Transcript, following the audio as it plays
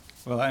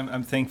Well,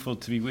 I'm thankful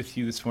to be with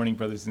you this morning,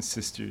 brothers and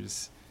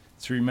sisters,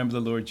 to remember the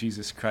Lord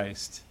Jesus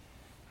Christ.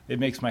 It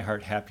makes my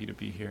heart happy to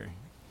be here.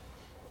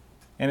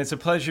 And it's a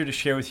pleasure to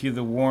share with you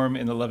the warm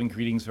and the loving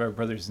greetings of our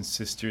brothers and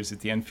sisters at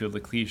the Enfield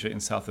Ecclesia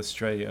in South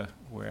Australia,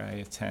 where I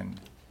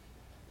attend.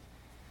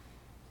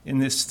 In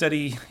this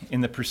study in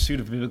the pursuit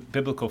of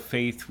biblical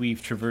faith,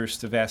 we've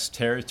traversed a vast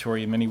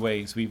territory in many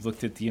ways. We've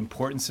looked at the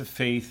importance of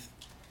faith,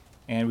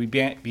 and we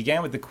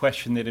began with the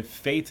question that if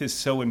faith is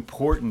so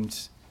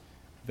important,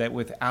 that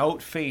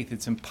without faith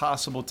it's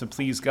impossible to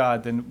please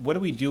God, then what are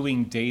we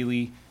doing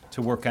daily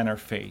to work on our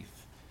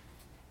faith?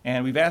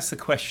 And we've asked the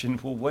question,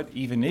 well, what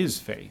even is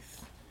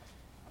faith?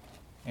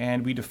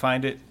 And we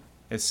defined it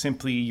as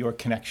simply your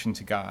connection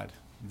to God,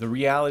 the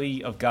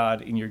reality of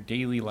God in your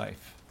daily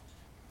life.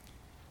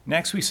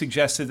 Next, we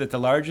suggested that the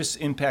largest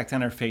impact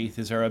on our faith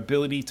is our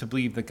ability to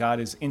believe that God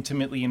is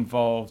intimately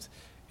involved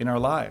in our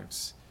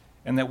lives,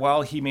 and that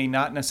while he may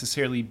not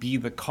necessarily be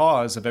the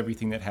cause of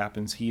everything that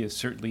happens, he is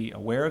certainly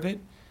aware of it,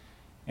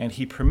 and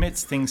he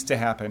permits things to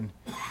happen,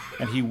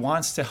 and he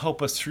wants to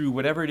help us through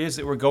whatever it is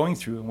that we're going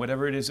through and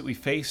whatever it is that we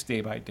face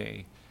day by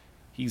day.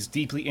 He's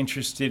deeply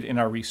interested in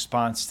our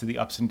response to the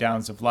ups and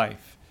downs of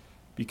life,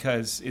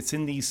 because it's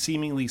in these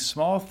seemingly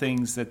small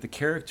things that the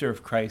character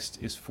of Christ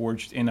is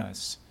forged in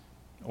us,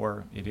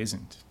 or it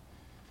isn't.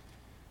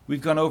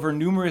 We've gone over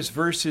numerous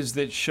verses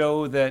that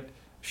show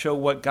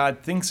what God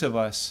thinks of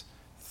us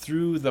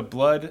through the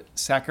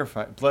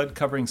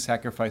blood-covering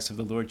sacrifice of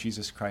the Lord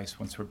Jesus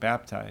Christ once we're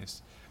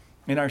baptized.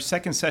 In our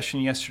second session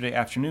yesterday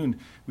afternoon,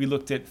 we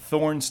looked at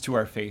thorns to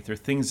our faith, or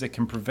things that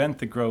can prevent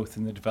the growth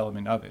and the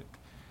development of it.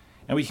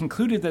 And we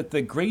concluded that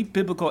the great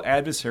biblical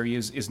adversary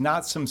is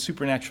not some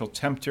supernatural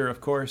tempter,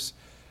 of course,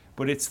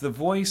 but it's the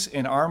voice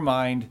in our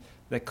mind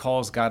that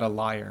calls God a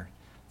liar,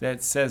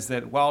 that says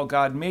that while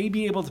God may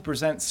be able to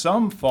present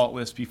some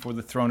faultless before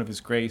the throne of his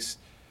grace,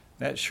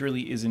 that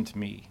surely isn't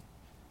me.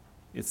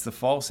 It's the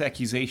false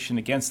accusation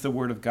against the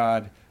word of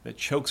God that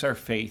chokes our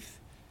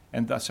faith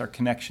and thus our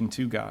connection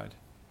to God.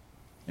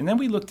 And then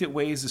we looked at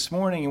ways this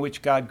morning in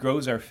which God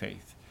grows our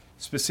faith.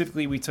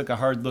 Specifically, we took a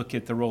hard look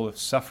at the role of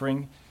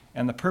suffering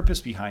and the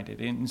purpose behind it.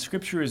 And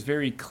Scripture is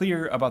very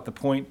clear about the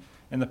point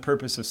and the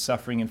purpose of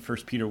suffering in 1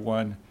 Peter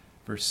 1,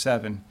 verse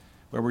 7,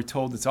 where we're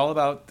told it's all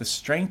about the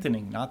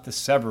strengthening, not the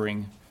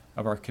severing,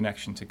 of our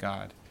connection to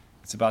God.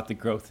 It's about the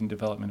growth and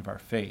development of our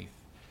faith.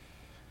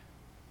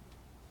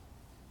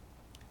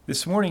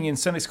 This morning in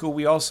Sunday school,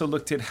 we also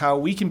looked at how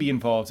we can be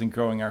involved in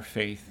growing our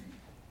faith.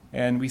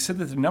 And we said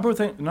that the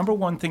number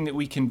one thing that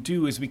we can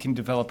do is we can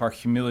develop our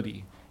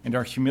humility. And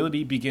our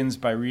humility begins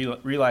by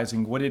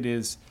realizing what it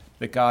is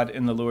that God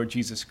and the Lord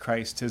Jesus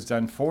Christ has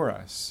done for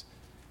us.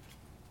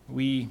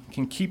 We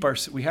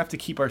have to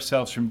keep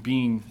ourselves from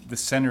being the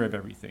center of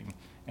everything.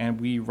 And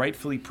we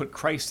rightfully put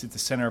Christ at the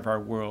center of our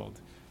world.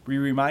 We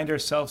remind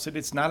ourselves that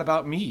it's not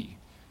about me.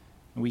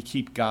 And we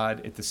keep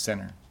God at the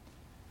center.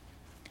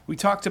 We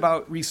talked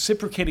about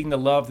reciprocating the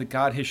love that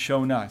God has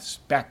shown us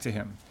back to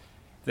him.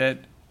 That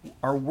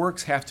our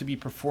works have to be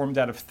performed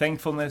out of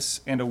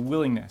thankfulness and a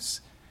willingness.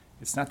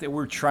 It's not that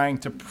we're trying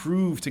to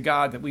prove to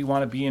God that we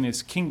want to be in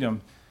his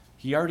kingdom.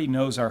 He already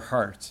knows our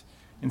heart.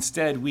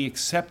 Instead, we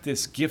accept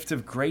this gift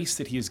of grace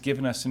that he has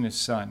given us in his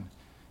Son.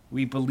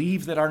 We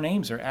believe that our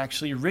names are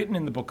actually written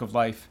in the book of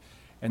life,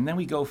 and then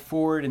we go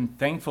forward in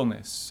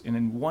thankfulness and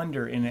in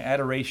wonder and in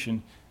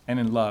adoration and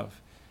in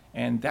love.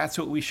 And that's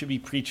what we should be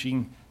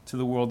preaching to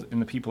the world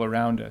and the people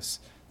around us,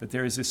 that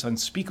there is this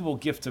unspeakable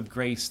gift of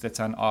grace that's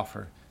on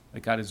offer,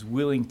 that God is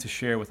willing to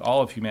share with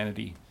all of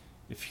humanity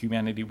if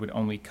humanity would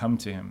only come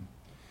to him.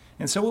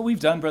 And so what we've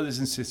done, brothers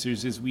and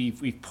sisters, is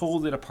we've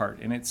pulled it apart.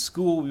 And at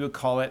school, we would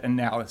call it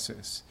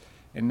analysis.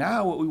 And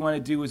now what we want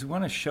to do is we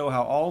want to show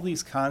how all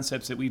these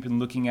concepts that we've been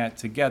looking at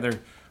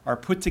together are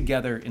put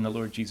together in the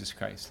Lord Jesus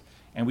Christ.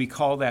 And we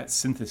call that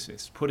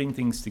synthesis, putting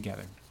things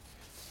together.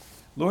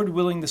 Lord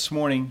willing, this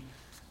morning,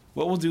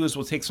 what we'll do is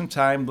we'll take some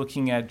time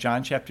looking at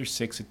John chapter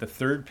 6 at the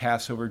third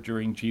Passover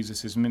during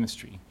Jesus'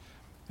 ministry.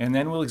 And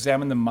then we'll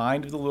examine the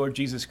mind of the Lord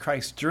Jesus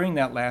Christ during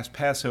that last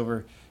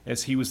Passover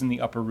as he was in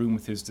the upper room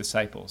with his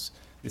disciples.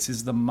 This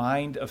is the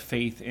mind of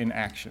faith in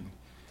action.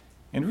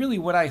 And really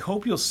what I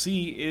hope you'll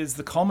see is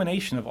the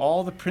culmination of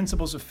all the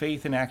principles of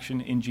faith in action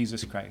in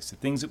Jesus Christ, the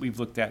things that we've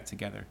looked at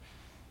together.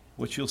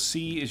 What you'll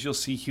see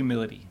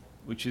humility,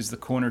 which is the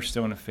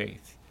cornerstone of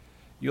faith.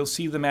 You'll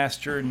see the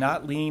master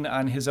not lean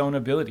on his own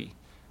ability,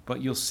 but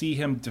you'll see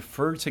him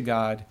defer to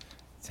God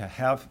to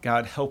have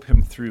God help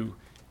him through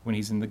when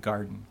he's in the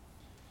garden.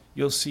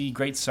 You'll see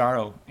great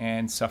sorrow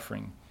and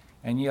suffering,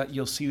 and yet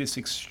you'll see this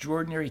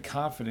extraordinary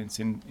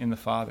confidence in the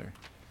Father.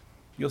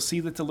 You'll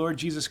see that the Lord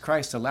Jesus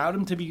Christ allowed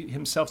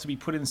himself to be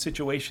put in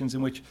situations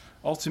in which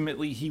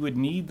ultimately he would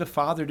need the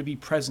Father to be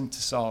present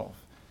to solve,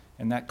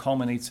 and that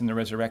culminates in the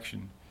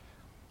resurrection.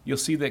 You'll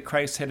see that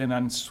Christ had an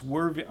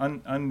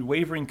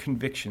unwavering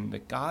conviction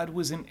that God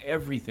was in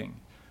everything,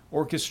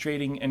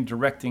 orchestrating and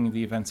directing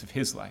the events of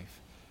his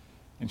life.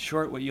 In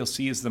short, what you'll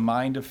see is the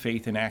mind of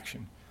faith in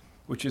action,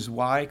 which is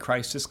why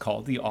Christ is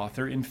called the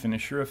author and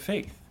finisher of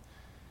faith.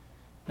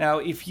 Now,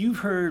 if you've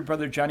heard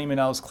Brother Johnny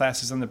Manel's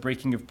classes on the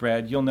breaking of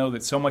bread, you'll know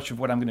that so much of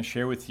what I'm going to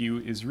share with you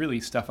is really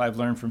stuff I've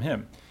learned from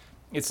him.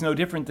 It's no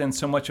different than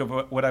so much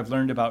of what I've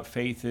learned about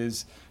faith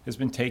has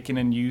been taken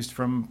and used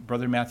from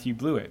Brother Matthew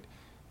Blewett.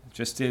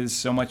 Just as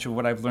so much of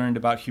what I've learned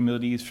about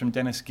humility is from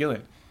Dennis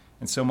Gillett.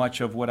 And so much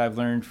of what I've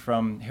learned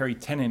from Harry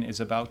Tennant is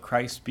about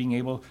Christ being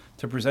able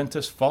to present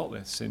us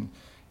faultless.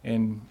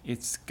 And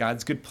it's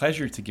God's good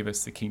pleasure to give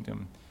us the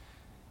kingdom.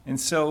 And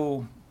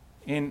so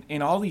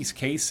in all these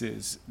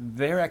cases,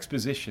 their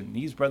exposition,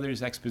 these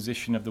brothers'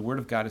 exposition of the Word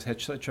of God has had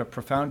such a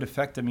profound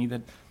effect on me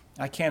that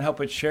I can't help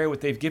but share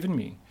what they've given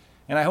me.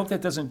 And I hope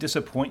that doesn't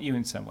disappoint you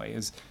in some way.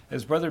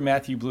 As Brother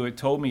Matthew Blewett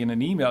told me in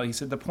an email, he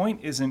said the point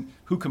isn't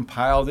who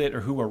compiled it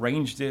or who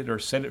arranged it or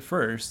said it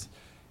first.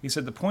 He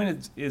said the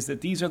point is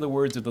that these are the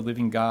words of the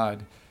living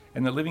God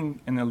and the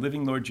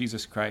living Lord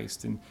Jesus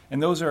Christ.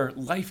 And those are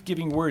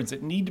life-giving words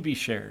that need to be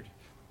shared.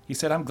 He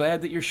said, I'm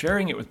glad that you're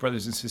sharing it with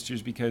brothers and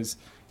sisters because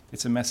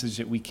it's a message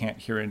that we can't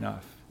hear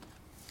enough.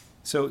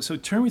 So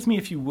turn with me,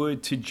 if you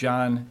would, to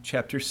John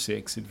chapter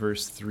 6 at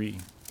verse 3.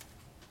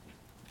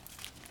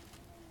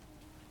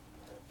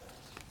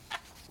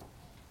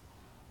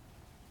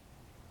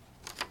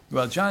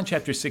 Well, John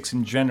chapter 6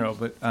 in general,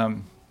 but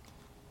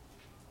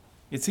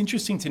it's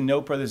interesting to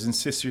note, brothers and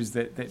sisters,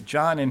 that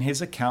John, in his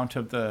account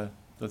of the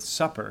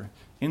supper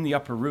in the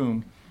upper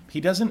room, he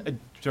doesn't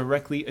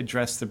directly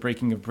address the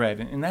breaking of bread,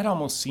 and that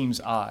almost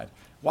seems odd.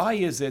 Why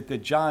is it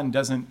that John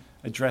doesn't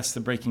address the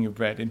breaking of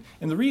bread?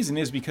 And the reason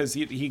is because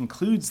he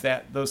includes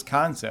those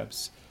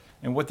concepts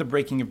and what the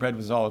breaking of bread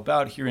was all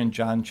about here in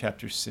John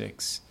chapter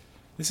 6.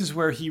 This is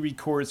where he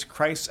records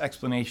Christ's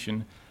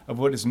explanation of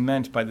what is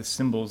meant by the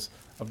symbols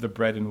of the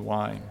bread and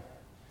wine.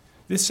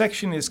 This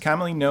section is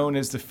commonly known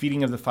as the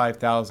feeding of the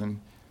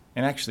 5,000,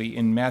 and actually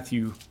in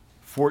Matthew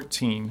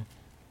 14,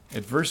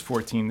 at verse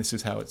 14, this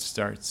is how it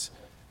starts.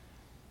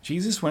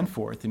 Jesus went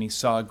forth, and he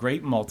saw a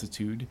great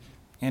multitude,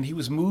 and he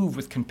was moved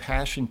with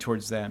compassion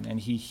towards them,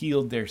 and he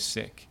healed their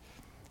sick.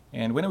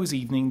 And when it was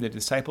evening, the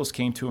disciples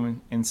came to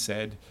him and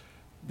said,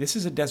 This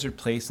is a desert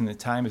place, and the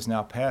time is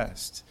now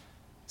past.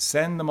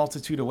 Send the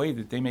multitude away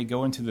that they may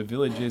go into the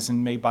villages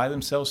and may buy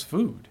themselves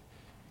food.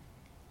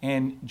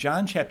 And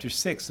John chapter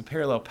 6, the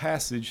parallel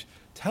passage,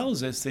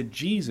 tells us that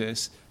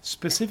Jesus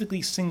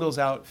specifically singles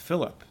out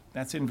Philip.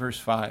 That's in verse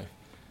 5.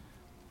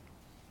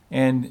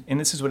 And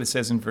this is what it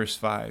says in verse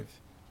 5.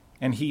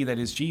 And he, that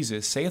is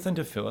Jesus, saith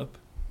unto Philip,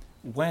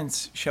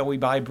 Whence shall we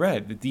buy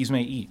bread, that these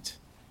may eat?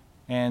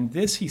 And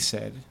this he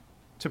said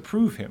to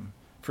prove him,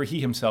 for he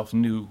himself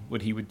knew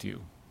what he would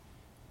do.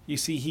 You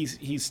see,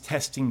 he's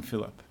testing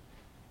Philip.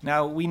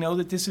 Now, we know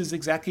that this is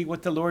exactly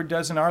what the Lord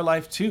does in our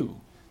life too.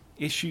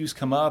 Issues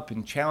come up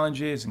and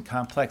challenges and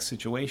complex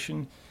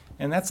situation,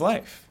 and that's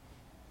life.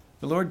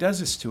 The Lord does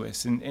this to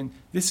us, and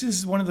this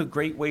is one of the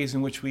great ways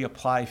in which we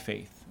apply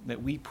faith,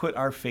 that we put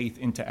our faith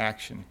into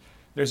action.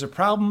 There's a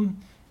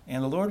problem,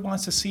 and the Lord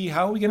wants to see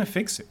how are we going to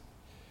fix it.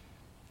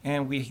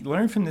 And we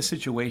learn from this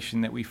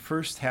situation that we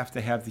first have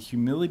to have the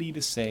humility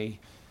to say,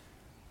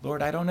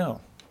 Lord, I don't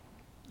know.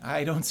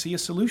 I don't see a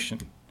solution.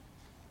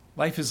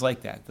 Life is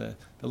like that. The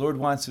Lord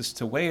wants us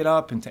to weigh it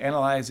up and to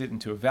analyze it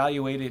and to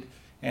evaluate it,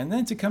 and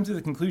then to come to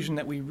the conclusion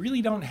that we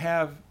really don't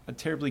have a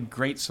terribly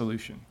great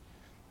solution.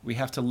 We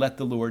have to let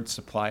the Lord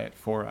supply it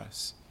for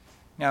us.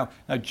 Now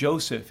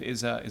Joseph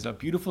is a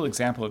beautiful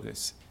example of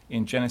this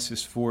in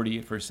Genesis 40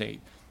 at verse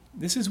 8.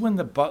 This is when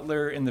the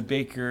butler and the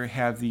baker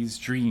have these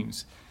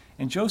dreams.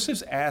 And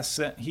Joseph asks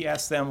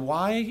them,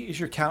 why is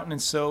your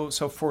countenance so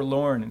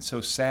forlorn and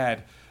so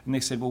sad? And they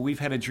said, well, we've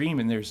had a dream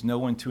and there's no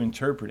one to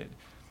interpret it.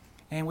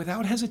 And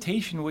without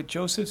hesitation, what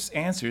Joseph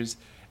answers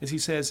is he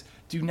says,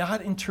 do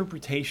not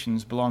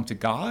interpretations belong to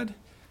God?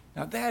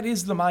 Now that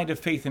is the mind of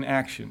faith in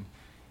action.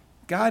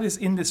 God is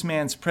in this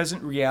man's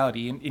present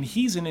reality, and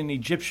he's in an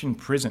Egyptian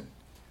prison.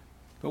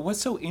 But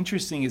what's so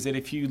interesting is that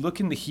if you look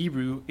in the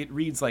Hebrew, it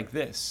reads like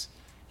this.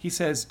 He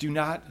says, do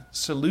not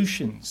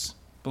solutions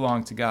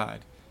belong to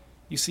God.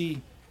 You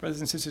see, brothers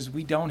and sisters,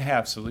 we don't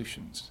have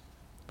solutions,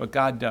 but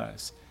God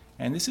does.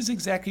 And this is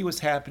exactly what's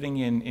happening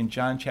in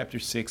John chapter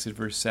 6 at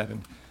verse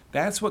 7.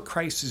 That's what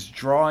Christ is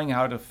drawing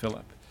out of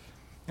Philip.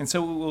 And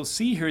so what we'll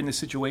see here in this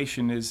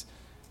situation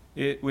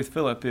with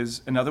Philip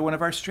is another one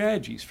of our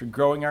strategies for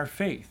growing our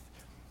faith.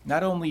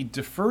 Not only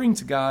deferring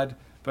to God,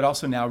 but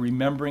also now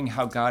remembering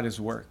how God has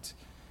worked.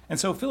 And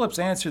so Philip's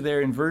answer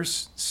there in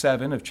verse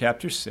 7 of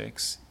chapter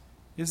 6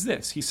 is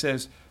this. He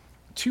says,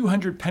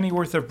 200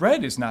 pennyworth of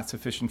bread is not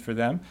sufficient for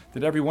them,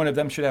 that every one of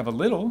them should have a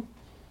little.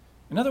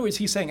 In other words,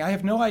 he's saying, I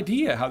have no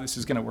idea how this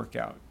is going to work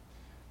out.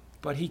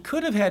 But he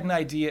could have had an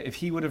idea if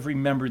he would have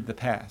remembered the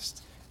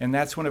past. And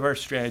that's one of our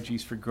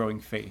strategies for growing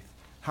faith.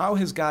 How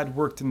has God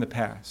worked in the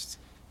past?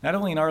 Not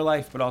only in our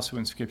life, but also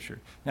in Scripture.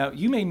 Now,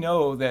 you may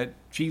know that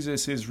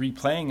Jesus is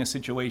replaying a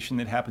situation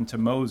that happened to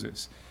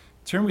Moses.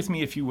 Turn with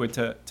me, if you would,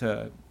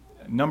 to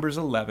Numbers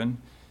 11,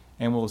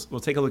 and we'll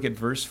take a look at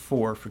verse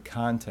 4 for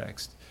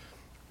context.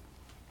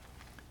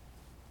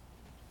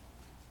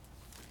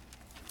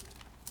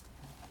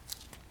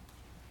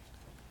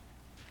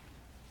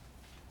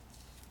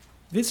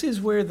 This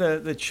is where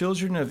the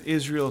children of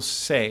Israel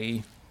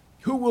say,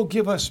 "Who will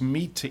give us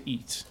meat to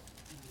eat?"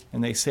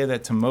 And they say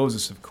that to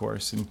Moses, of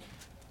course, and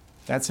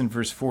that's in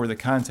verse 4 of the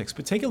context.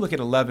 But take a look at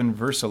 11,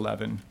 verse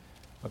 11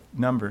 of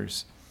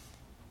Numbers.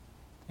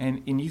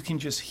 And you can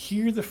just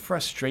hear the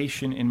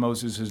frustration in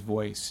Moses'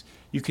 voice.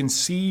 You can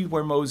see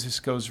where Moses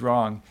goes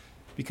wrong,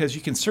 because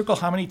you can circle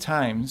how many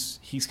times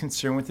he's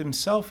concerned with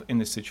himself in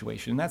this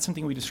situation. And that's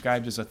something we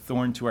described as a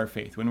thorn to our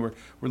faith. When we're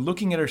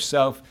looking at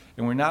ourselves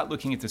and we're not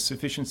looking at the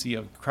sufficiency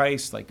of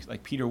Christ,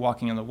 like Peter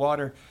walking on the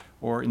water,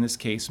 or in this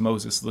case,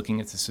 Moses looking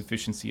at the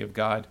sufficiency of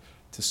God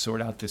to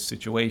sort out this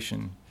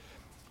situation.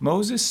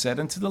 Moses said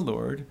unto the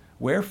Lord,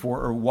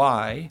 "Wherefore," or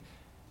why,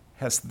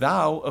 "hast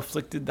thou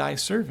afflicted thy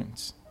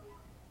servants?"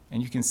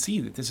 And you can see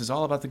that this is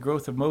all about the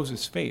growth of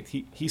Moses' faith.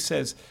 He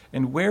says,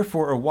 "And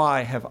wherefore or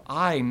why have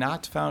I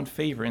not found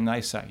favor in thy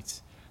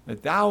sight,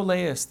 that thou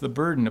layest the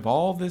burden of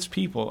all this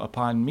people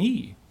upon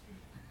me?"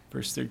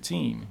 Verse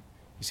 13.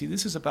 You see,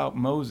 this is about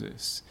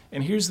Moses.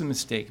 And here's the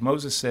mistake.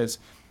 Moses says,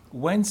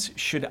 "Whence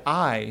should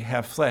I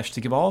have flesh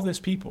to give all this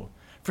people?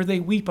 For they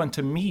weep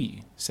unto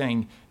me,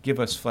 saying, Give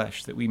us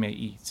flesh that we may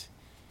eat."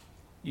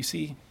 You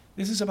see,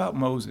 this is about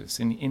Moses,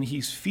 and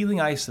he's feeling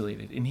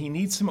isolated, and he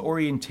needs some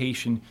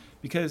orientation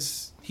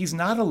because he's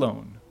not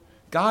alone.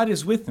 God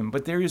is with him,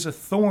 but there is a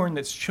thorn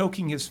that's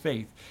choking his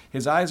faith.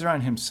 His eyes are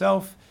on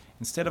himself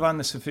instead of on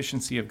the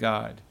sufficiency of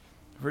God.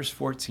 Verse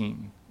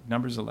 14,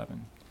 Numbers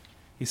 11.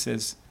 He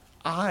says,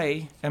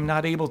 "I am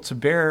not able to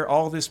bear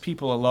all this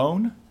people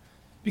alone,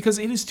 because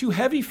it is too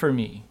heavy for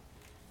me."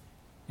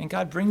 And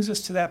God brings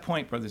us to that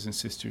point, brothers and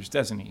sisters,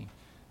 doesn't he?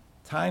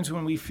 Times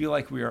when we feel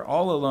like we are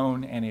all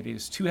alone and it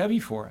is too heavy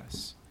for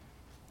us.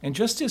 And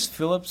just as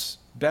Philip's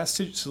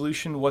best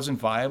solution wasn't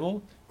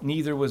viable,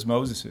 neither was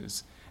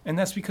Moses's. And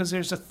that's because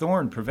there's a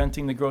thorn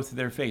preventing the growth of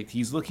their faith.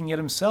 He's looking at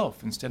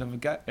himself instead of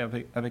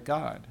at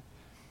God.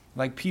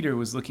 Like Peter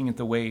was looking at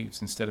the waves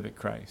instead of at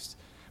Christ.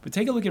 But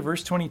take a look at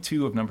verse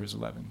 22 of Numbers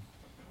 11.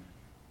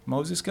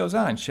 Moses goes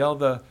on, "Shall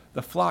the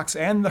flocks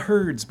and the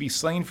herds be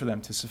slain for them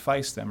to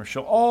suffice them? Or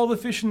shall all the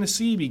fish in the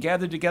sea be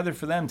gathered together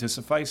for them to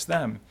suffice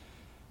them?"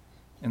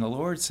 And the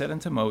Lord said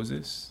unto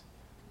Moses,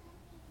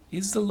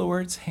 "Is the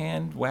Lord's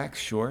hand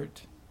waxed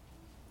short?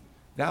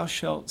 Thou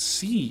shalt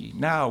see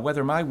now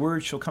whether my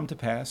word shall come to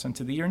pass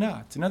unto thee or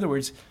not." In other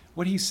words,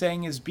 what he's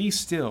saying is, be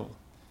still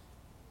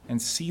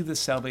and see the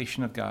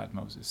salvation of God,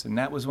 Moses. And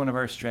that was one of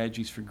our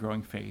strategies for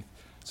growing faith.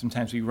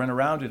 Sometimes we run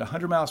around at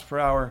 100 miles per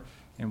hour,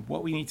 and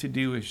what we need to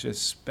do is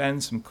just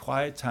spend some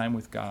quiet time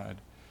with God.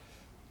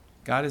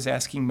 God is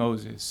asking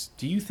Moses,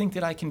 "Do you think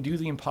that I can do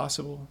the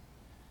impossible?"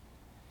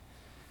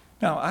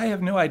 Now, I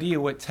have no idea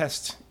what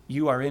test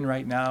you are in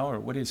right now, or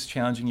what is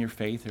challenging your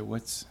faith, or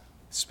what's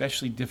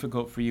especially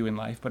difficult for you in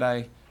life, but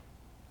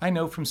I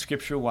know from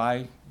Scripture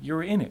why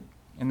you're in it,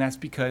 and that's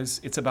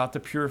because it's about the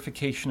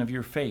purification of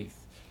your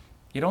faith.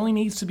 It only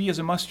needs to be as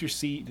a mustard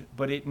seed,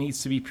 but it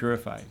needs to be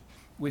purified.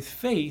 With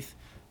faith,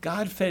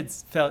 God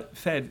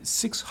fed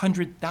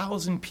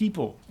 600,000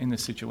 people in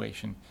this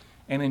situation.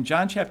 And in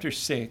John chapter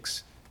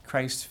 6,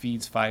 Christ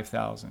feeds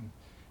 5,000.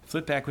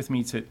 Flip back with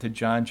me to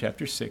John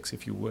chapter 6,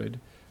 if you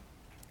would.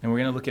 And we're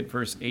going to look at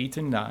verse 8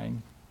 and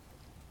 9.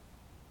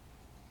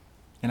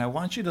 And I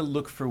want you to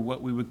look for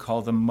what we would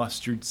call the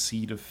mustard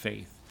seed of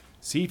faith.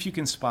 See if you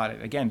can spot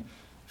it. Again,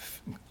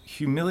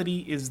 humility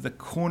is the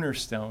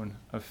cornerstone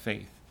of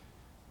faith.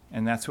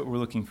 And that's what we're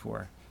looking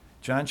for.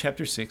 John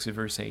chapter 6,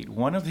 verse 8.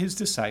 "One of his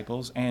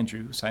disciples,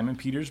 Andrew, Simon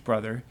Peter's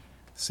brother,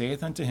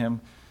 saith unto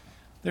him,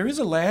 There is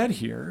a lad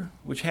here,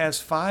 which has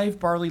 5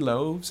 barley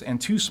loaves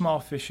and 2 small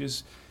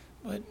fishes,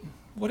 but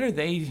what are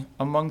they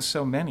among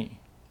so many?"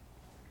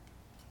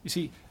 You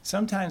see,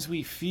 sometimes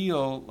we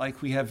feel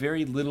like we have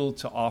very little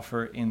to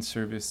offer in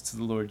service to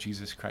the Lord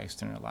Jesus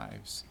Christ in our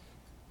lives.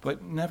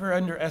 But never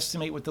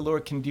underestimate what the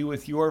Lord can do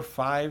with your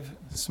 5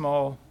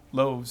 small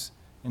loaves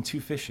and 2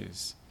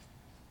 fishes.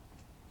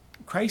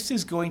 Christ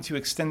is going to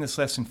extend this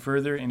lesson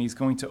further, and he's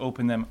going to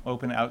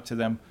open out to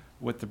them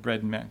what the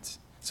bread meant.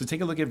 So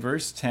take a look at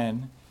verse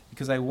 10,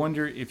 because I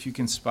wonder if you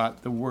can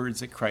spot the words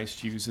that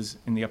Christ uses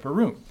in the upper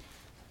room.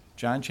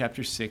 John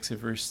chapter 6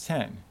 verse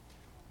 10.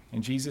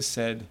 "And Jesus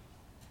said,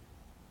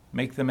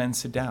 Make the men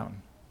sit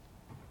down.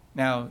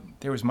 Now,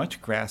 there was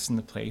much grass in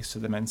the place, so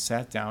the men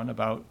sat down,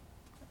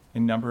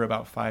 in number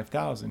about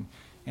 5,000.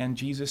 And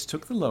Jesus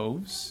took the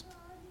loaves,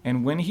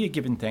 and when he had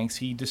given thanks,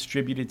 he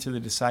distributed to the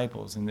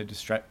disciples, and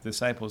the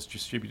disciples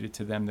distributed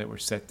to them that were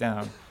set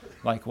down,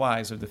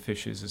 likewise of the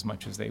fishes as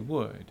much as they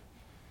would."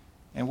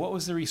 And what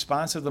was the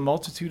response of the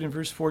multitude in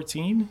verse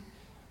 14?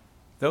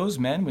 Those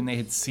men, when they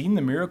had seen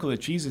the miracle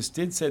that Jesus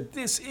did, said,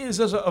 "This is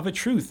of a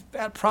truth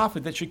that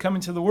prophet that should come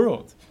into the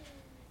world."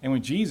 And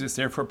when Jesus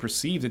therefore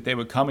perceived that they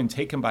would come and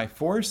take him by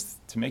force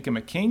to make him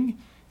a king,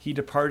 he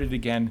departed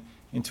again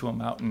into a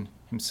mountain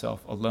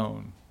himself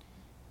alone.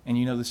 And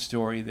you know the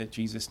story that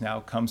Jesus now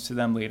comes to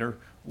them later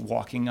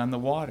walking on the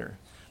water.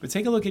 But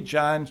take a look at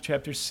John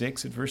chapter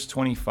 6 at verse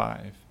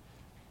 25.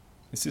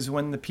 This is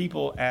when the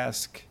people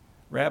ask,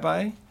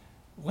 "Rabbi,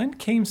 when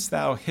camest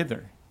thou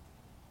hither?"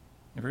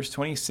 In verse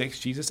 26,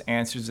 Jesus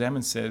answers them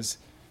and says,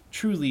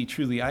 "Truly,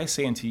 truly, I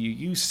say unto you,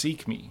 you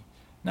seek me,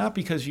 not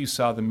because you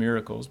saw the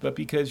miracles, but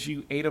because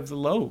you ate of the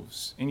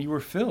loaves and you were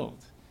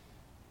filled."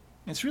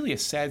 And it's really a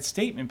sad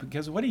statement,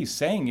 because what he's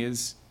saying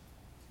is,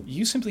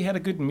 you simply had a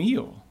good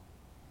meal.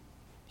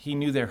 He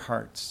knew their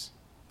hearts.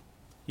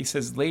 He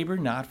says, "Labor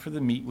not for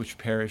the meat which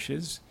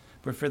perishes,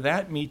 but for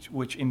that meat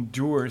which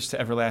endures to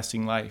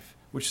everlasting life,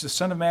 which the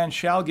Son of Man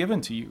shall give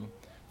unto you.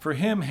 For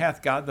him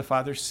hath God the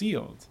Father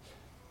sealed."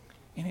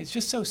 And it's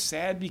just so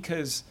sad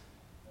because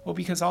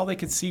all they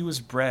could see was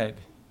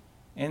bread.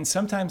 And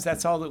sometimes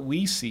that's all that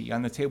we see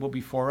on the table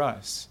before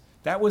us.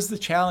 That was the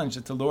challenge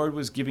that the Lord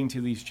was giving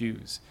to these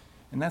Jews.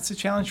 And that's the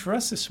challenge for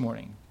us this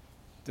morning.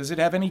 Does it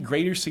have any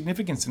greater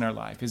significance in our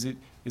life? Is it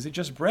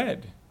just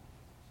bread?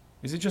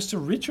 Is it just a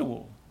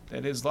ritual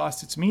that has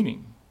lost its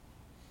meaning?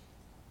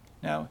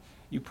 Now,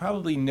 you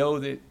probably know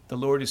that the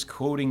Lord is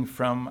quoting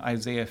from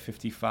Isaiah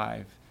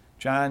 55.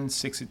 John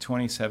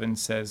 6:27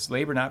 says,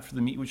 "Labor not for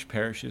the meat which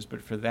perishes,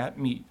 but for that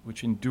meat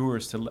which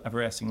endures to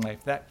everlasting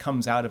life." That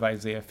comes out of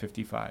Isaiah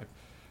 55.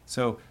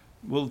 So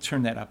we'll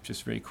turn that up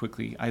just very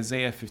quickly.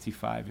 Isaiah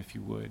 55, if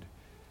you would.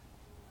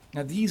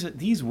 Now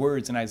these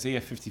words in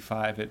Isaiah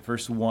 55 at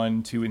verse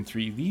 1, 2, and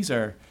 3, these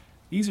are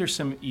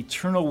some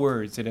eternal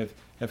words that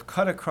have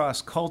cut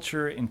across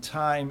culture and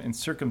time and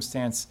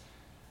circumstance.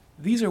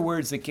 These are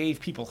words that gave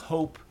people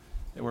hope,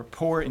 that were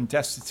poor and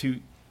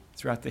destitute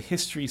throughout the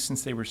history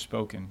since they were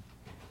spoken.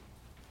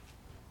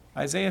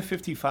 Isaiah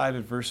 55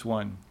 at verse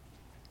 1,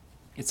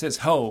 it says,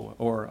 "Ho,"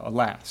 or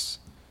alas,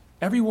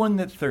 "everyone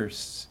that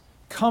thirsts,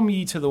 come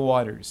ye to the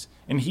waters,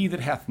 and he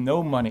that hath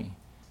no money."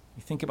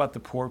 You think about the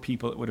poor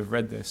people that would have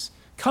read this.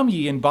 "Come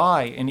ye and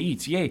buy and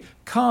eat. Yea,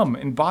 come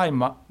and buy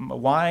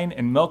wine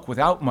and milk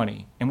without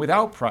money and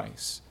without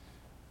price.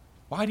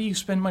 Why do you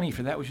spend money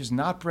for that which is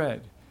not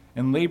bread,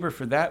 and labor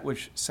for that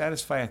which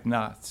satisfieth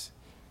not?"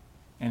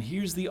 And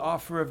here's the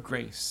offer of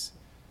grace,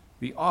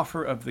 the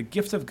offer of the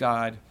gift of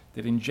God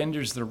that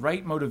engenders the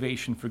right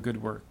motivation for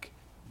good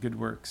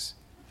works.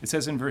 It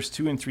says in verse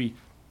 2 and 3,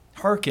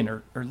 "Hearken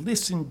or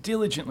listen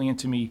diligently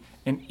unto me,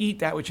 and eat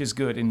that which is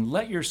good, and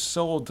let your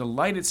soul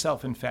delight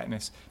itself in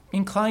fatness.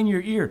 Incline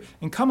your ear,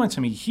 and come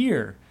unto me,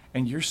 hear,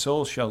 and your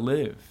soul shall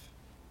live."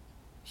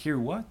 Hear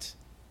what?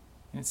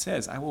 And it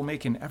says, "I will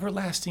make an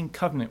everlasting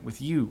covenant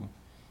with you,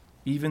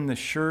 even the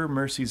sure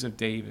mercies of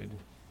David."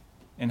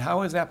 And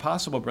how is that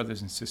possible,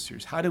 brothers and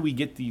sisters? How do we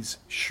get these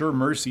sure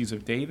mercies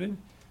of David?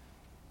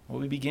 Well,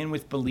 we begin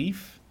with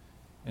belief,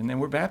 and then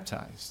we're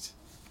baptized.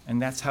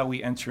 And that's how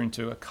we enter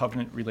into a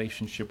covenant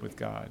relationship with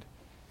God.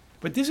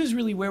 But this is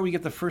really where we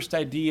get the first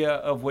idea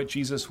of what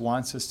Jesus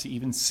wants us to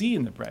even see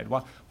in the bread.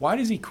 Why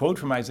does he quote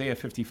from Isaiah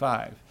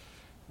 55?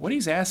 What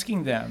he's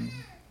asking them,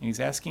 and he's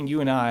asking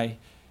you and I,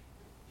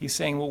 he's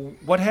saying, well,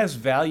 what has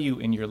value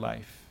in your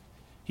life?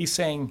 He's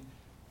saying,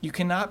 you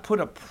cannot put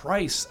a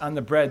price on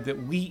the bread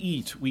that we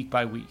eat week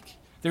by week.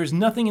 There's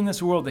nothing in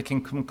this world that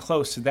can come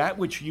close to that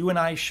which you and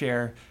I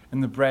share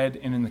in the bread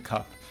and in the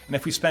cup. And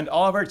if we spend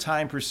all of our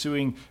time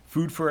pursuing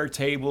food for our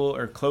table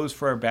or clothes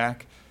for our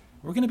back,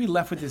 we're going to be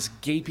left with this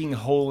gaping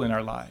hole in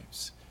our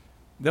lives.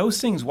 Those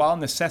things, while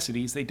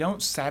necessities, they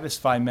don't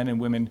satisfy men and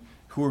women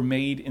who are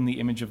made in the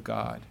image of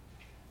God.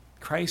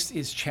 Christ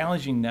is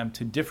challenging them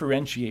to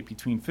differentiate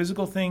between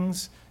physical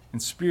things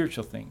and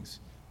spiritual things.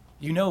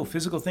 You know,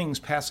 physical things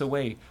pass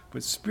away,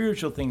 but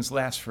spiritual things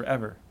last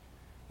forever.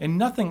 And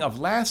nothing of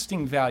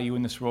lasting value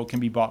in this world can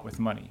be bought with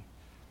money.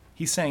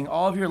 He's saying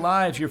all of your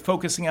lives you're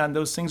focusing on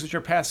those things which are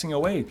passing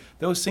away,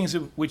 those things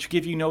which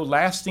give you no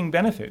lasting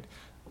benefit.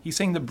 He's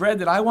saying the bread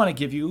that I want to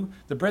give you,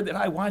 the bread that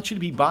I want you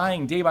to be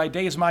buying day by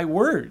day is my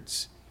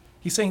words.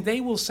 He's saying they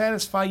will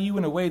satisfy you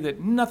in a way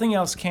that nothing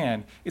else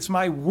can. It's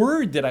my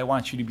word that I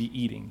want you to be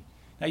eating.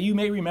 Now you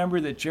may remember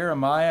that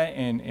Jeremiah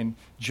and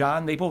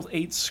John, they both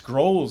ate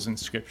scrolls in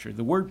Scripture.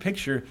 The word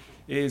picture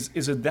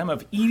is of them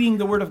of eating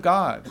the word of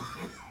God.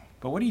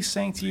 But what he's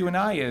saying to you and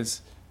I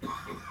is,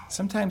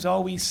 sometimes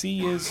all we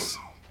see is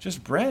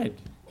just bread.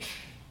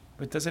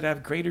 But does it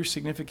have greater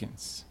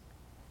significance?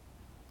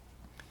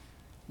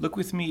 Look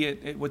with me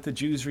at what the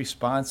Jews'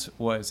 response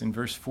was in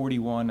verse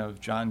 41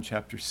 of John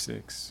chapter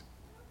 6.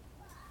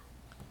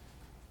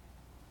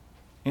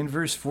 In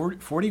verse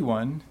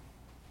 41,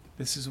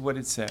 this is what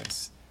it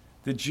says.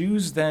 "The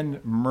Jews then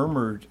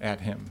murmured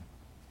at him."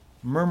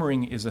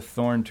 Murmuring is a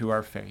thorn to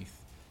our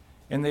faith.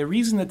 And the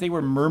reason that they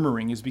were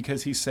murmuring is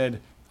because he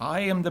said,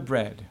 "I am the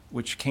bread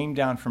which came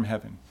down from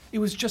heaven." It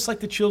was just like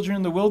the children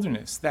in the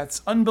wilderness.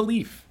 That's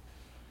unbelief.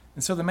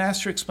 And so the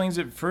master explains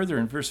it further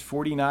in verse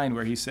 49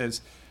 where he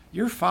says,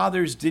 "Your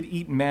fathers did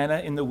eat manna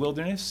in the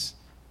wilderness,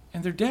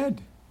 and they're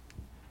dead.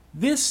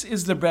 This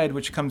is the bread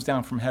which comes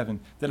down from heaven,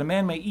 that a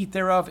man may eat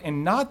thereof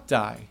and not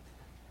die."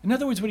 In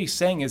other words, what he's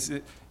saying is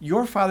that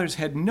your fathers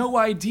had no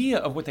idea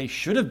of what they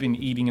should have been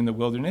eating in the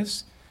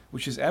wilderness,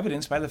 which is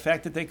evidenced by the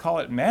fact that they call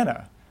it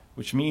manna,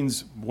 which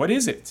means, what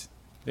is it?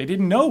 They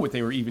didn't know what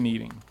they were even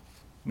eating,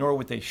 nor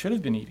what they should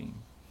have been eating.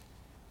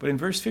 But in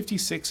verse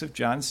 56 of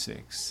John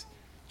 6,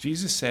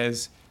 Jesus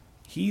says,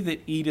 "He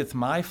that eateth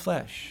my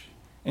flesh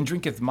and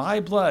drinketh my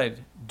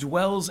blood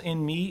dwells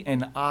in me,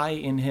 and I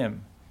in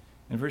him.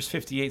 And verse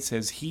 58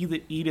 says, he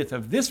that eateth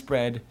of this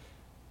bread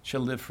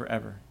shall live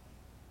forever.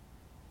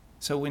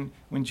 So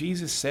when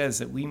Jesus says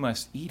that we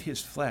must eat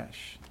his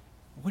flesh,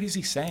 what is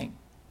he saying?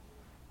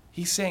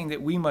 He's saying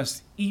that we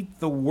must eat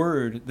the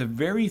word, the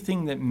very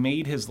thing that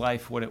made his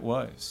life what it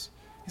was.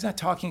 He's not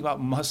talking about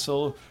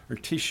muscle or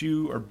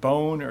tissue or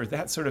bone or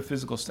that sort of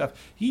physical stuff.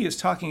 He is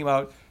talking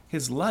about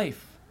his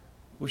life,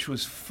 which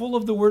was full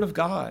of the word of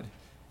God.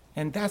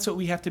 And that's what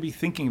we have to be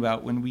thinking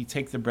about when we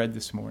take the bread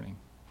this morning.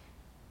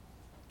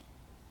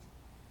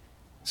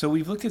 So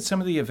we've looked at some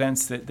of the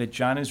events that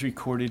John has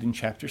recorded in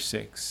chapter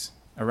 6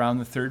 around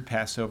the third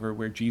Passover,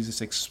 where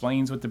Jesus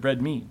explains what the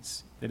bread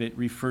means, that it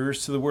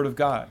refers to the word of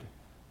God,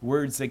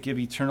 words that give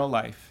eternal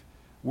life,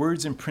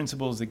 words and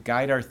principles that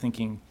guide our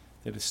thinking,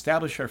 that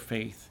establish our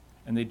faith,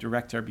 and they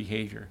direct our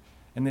behavior.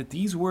 And that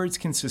these words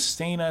can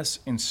sustain us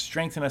and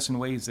strengthen us in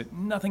ways that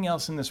nothing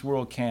else in this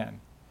world can.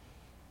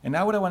 And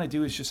now what I want to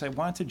do is I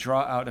want to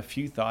draw out a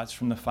few thoughts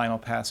from the final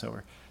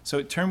Passover.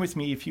 So turn with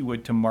me, if you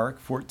would, to Mark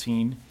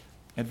 14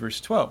 at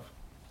verse 12.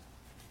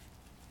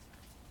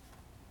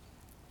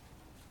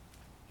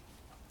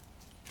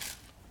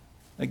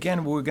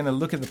 Again, we're going to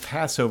look at the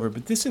Passover,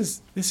 but this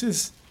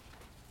is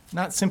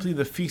not simply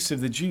the feast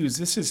of the Jews.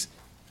 This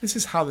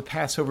is how the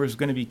Passover is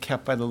going to be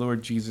kept by the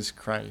Lord Jesus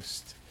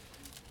Christ.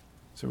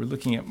 So we're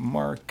looking at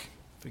Mark,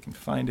 if I can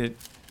find it,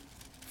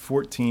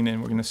 14,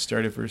 and we're going to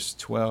start at verse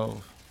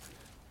 12.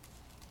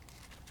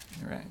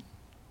 All right.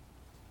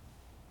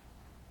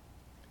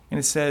 And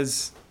it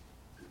says,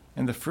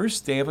 and the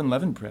first day of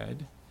unleavened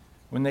bread,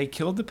 when they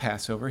killed the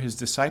Passover, his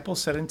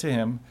disciples said unto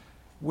him,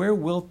 where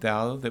wilt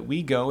thou that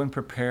we go and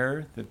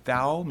prepare that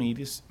thou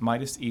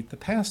mightest eat the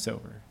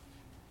Passover?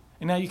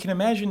 And now you can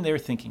imagine they're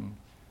thinking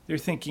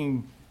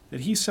that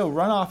he's so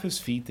run off his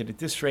feet that at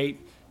this rate,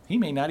 he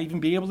may not even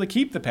be able to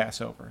keep the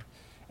Passover.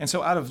 And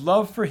so out of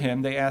love for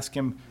him, they ask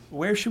him,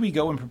 where should we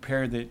go and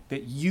prepare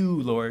that you,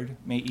 Lord,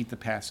 may eat the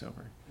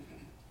Passover?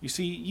 You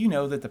see, you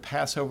know that the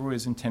Passover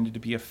was intended to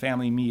be a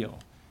family meal.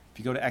 If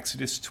you go to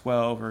Exodus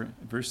 12 or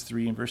verse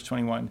 3 and verse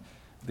 21,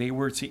 they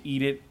were to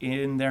eat it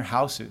in their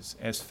houses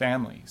as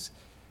families.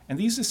 And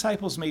these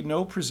disciples made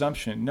no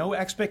presumption, no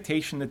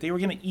expectation that they were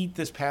going to eat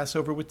this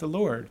Passover with the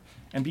Lord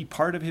and be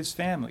part of his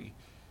family.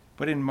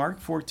 But in Mark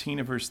 14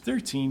 and verse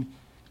 13,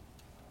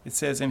 it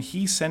says, and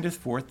he sendeth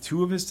forth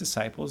two of his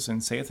disciples,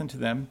 and saith unto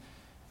them,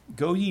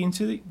 go ye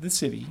into the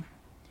city,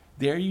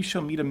 there ye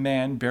shall meet a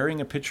man bearing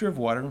a pitcher of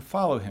water, and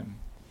follow him.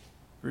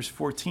 Verse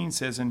 14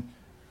 says, and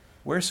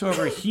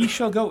wheresoever he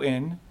shall go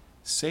in,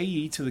 say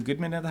ye to the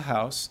goodman of the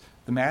house,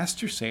 the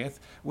master saith,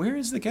 where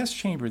is the guest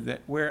chamber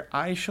where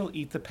I shall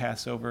eat the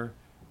Passover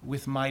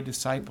with my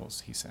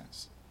disciples, he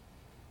says.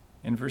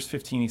 In verse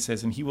 15 he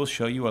says, and he will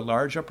show you a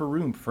large upper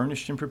room,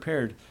 furnished and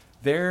prepared.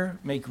 There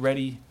make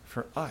ready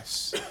for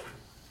us.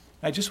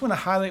 I just want to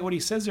highlight what he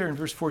says there in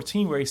verse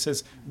 14, where he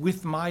says,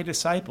 with my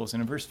disciples,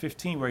 and in verse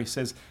 15, where he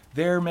says,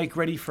 there make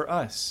ready for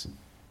us.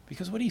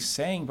 Because what he's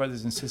saying,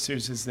 brothers and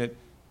sisters, is that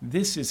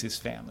this is his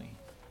family.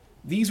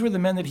 These were the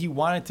men that he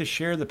wanted to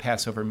share the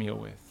Passover meal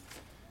with.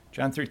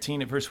 John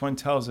 13 at verse 1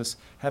 tells us,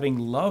 having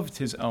loved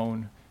his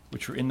own,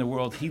 which were in the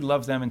world, he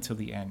loved them until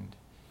the end.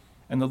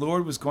 And the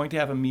Lord was going to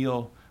have a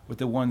meal with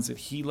the ones that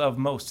he loved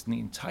most in the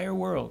entire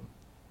world.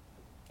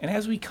 And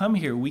as we come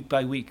here week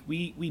by week,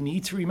 we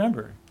need to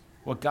remember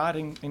what God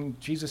and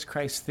Jesus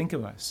Christ think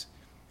of us,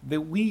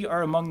 that we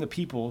are among the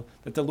people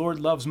that the Lord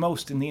loves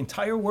most in the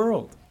entire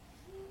world.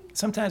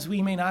 Sometimes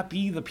we may not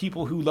be the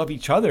people who love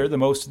each other the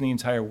most in the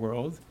entire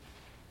world,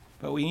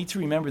 but we need to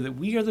remember that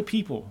we are the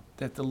people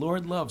that the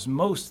Lord loves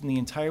most in the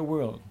entire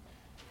world.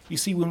 You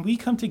see, when we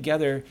come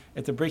together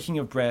at the breaking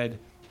of bread,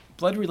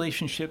 blood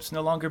relationships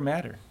no longer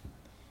matter.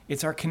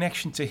 It's our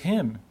connection to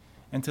him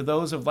and to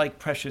those of like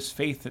precious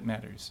faith that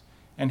matters.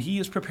 And he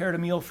has prepared a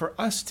meal for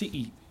us to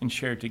eat and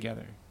share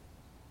together.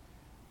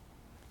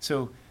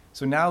 So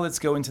now let's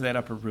go into that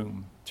upper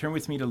room. Turn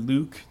with me to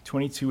Luke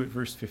 22 at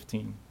verse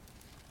 15.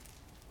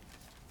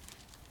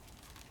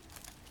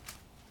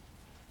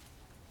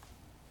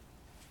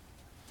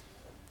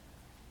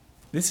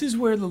 This is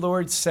where the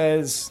Lord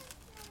says,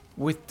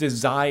 with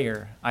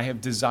desire, I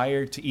have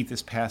desired to eat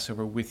this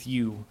Passover with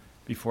you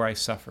before I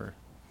suffer.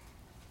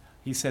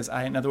 He says,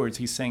 in other words,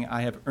 he's saying,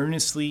 I have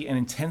earnestly and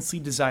intensely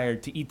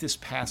desired to eat this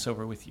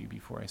Passover with you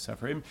before I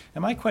suffer. And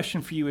my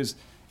question for you is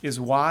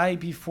why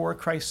before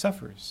Christ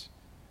suffers?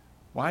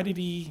 Why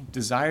didn't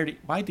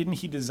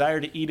he desire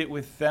to eat it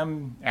with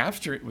them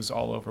after it was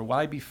all over?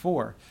 Why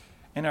before?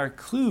 And our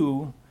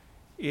clue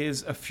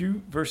is a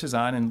few verses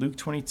on in Luke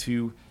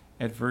 22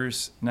 at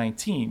verse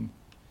 19.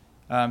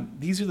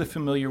 These are the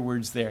familiar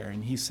words there.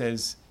 And he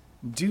says,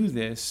 do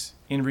this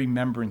in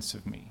remembrance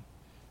of me.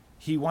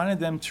 He wanted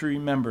them to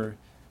remember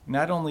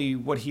not only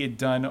what he had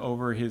done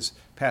over his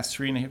past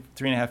three and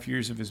a half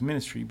years of his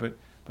ministry, but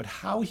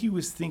how he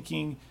was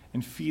thinking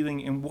and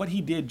feeling and what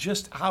he did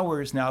just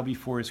hours now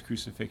before his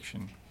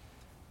crucifixion.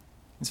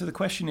 And so the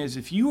question is,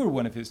 if you were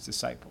one of his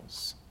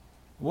disciples,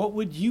 what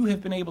would you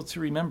have been able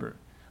to remember?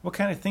 What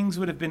kind of things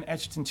would have been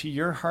etched into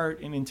your heart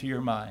and into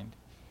your mind?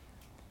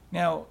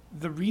 Now,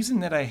 the reason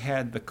that I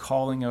had the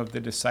calling of the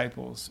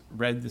disciples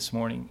read this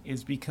morning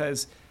is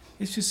because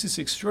it's just this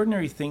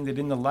extraordinary thing that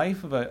in the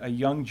life of a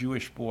young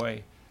Jewish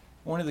boy,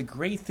 one of the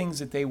great things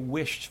that they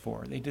wished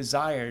for, they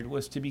desired,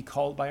 was to be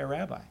called by a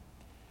rabbi.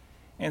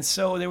 And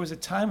so there was a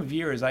time of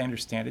year, as I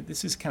understand it,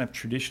 this is kind of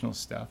traditional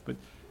stuff, but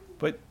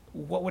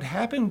what would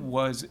happen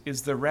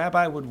is the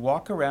rabbi would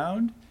walk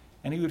around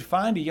and he would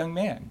find a young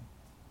man,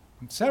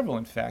 several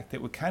in fact,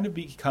 that would kind of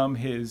become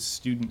his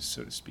students,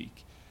 so to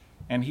speak.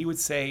 And he would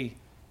say,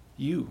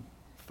 "You,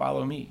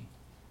 follow me.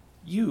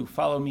 You,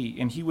 follow me."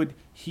 And he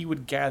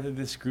would gather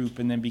this group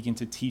and then begin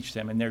to teach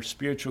them, and their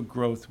spiritual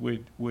growth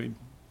would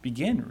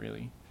begin,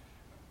 really.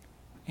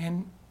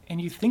 And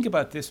you think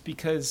about this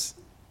because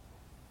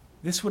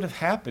this would have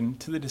happened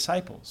to the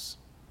disciples.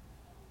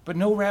 But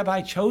no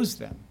rabbi chose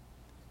them.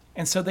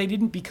 And so they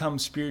didn't become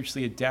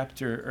spiritually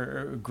adept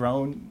or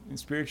grown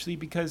spiritually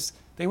because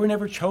they were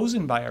never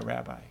chosen by a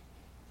rabbi.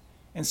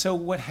 And so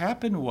what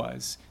happened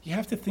was, you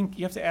have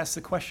to ask the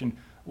question,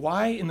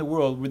 why in the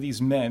world were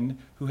these men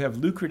who have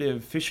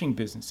lucrative fishing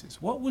businesses,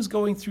 what was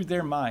going through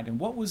their mind and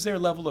what was their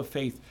level of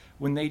faith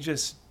when they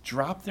just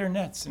dropped their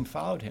nets and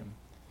followed him?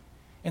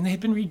 And they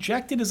had been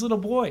rejected as little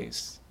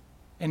boys.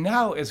 And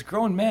now as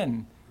grown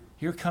men,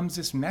 here comes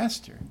this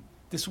master,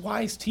 this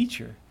wise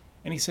teacher.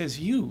 And he says,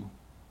 "You,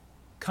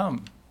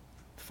 come,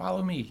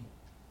 follow me."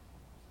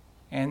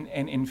 And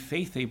in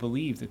faith they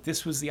believed that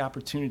this was the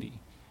opportunity.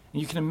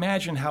 And you can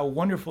imagine how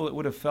wonderful it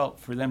would have felt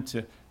for them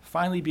to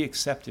finally be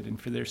accepted and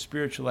for their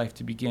spiritual life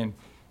to begin,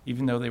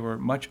 even though they were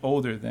much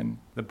older than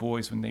the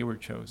boys when they were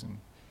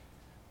chosen.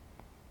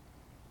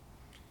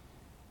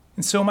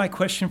 And so my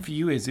question for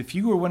you is, if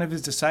you were one of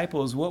his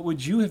disciples, what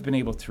would you have been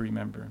able to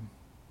remember?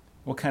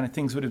 What kind of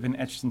things would have been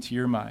etched into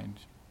your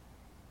mind?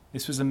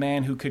 This was a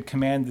man who could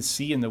command the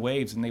sea and the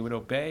waves, and they would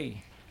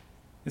obey.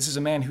 This is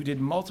a man who did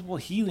multiple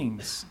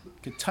healings,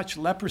 could touch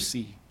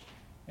leprosy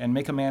and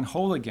make a man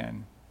whole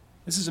again.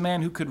 This is a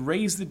man who could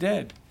raise the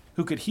dead,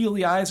 who could heal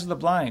the eyes of the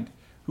blind,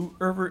 who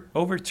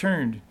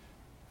overturned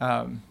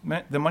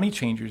the money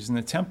changers in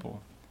the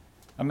temple.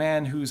 A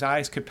man whose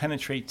eyes could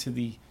penetrate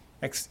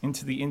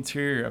into the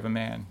interior of a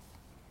man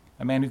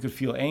who could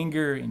feel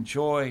anger and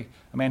joy,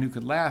 a man who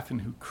could laugh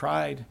and who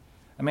cried,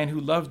 a man who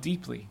loved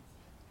deeply.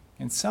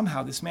 And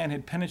somehow this man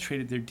had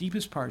penetrated their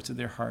deepest parts of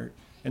their heart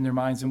and their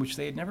minds in which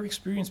they had never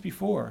experienced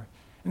before.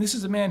 And this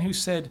is a man who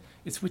said,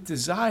 "It's with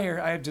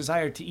desire I have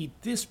desired to eat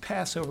this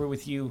Passover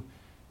with you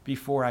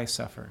before I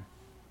suffer."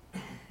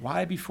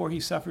 Why before he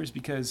suffers?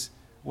 Because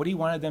what he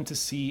wanted them to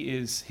see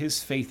is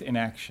his faith in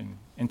action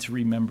and to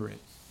remember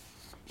it.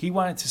 He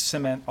wanted to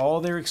cement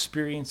all their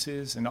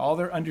experiences and all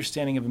their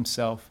understanding of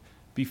himself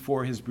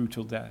before his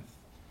brutal death.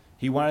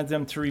 He wanted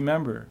them to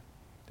remember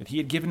that he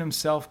had given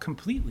himself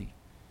completely.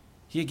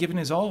 He had given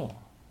his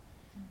all.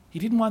 He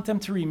didn't want them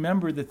to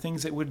remember the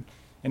things that would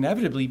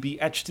inevitably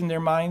be etched in their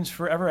minds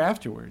forever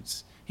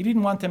afterwards. He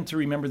didn't want them to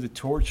remember the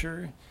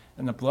torture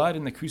and the blood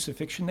and the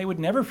crucifixion. They would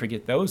never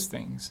forget those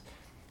things.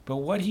 But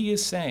what he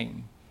is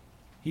saying,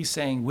 he's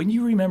saying, when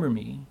you remember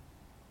me,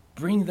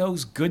 bring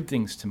those good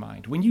things to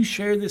mind. When you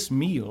share this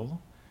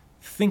meal,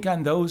 think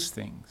on those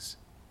things,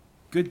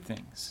 good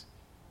things.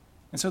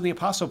 And so the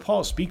Apostle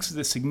Paul speaks of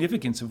the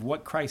significance of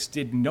what Christ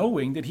did,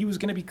 knowing that he was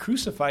going to be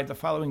crucified the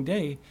following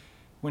day,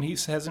 when he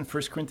says in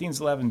 1 Corinthians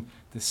 11,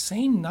 the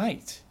same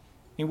night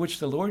in which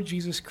the Lord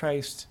Jesus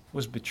Christ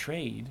was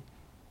betrayed,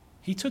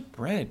 he took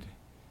bread.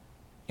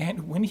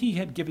 And when he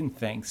had given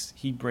thanks,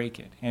 he brake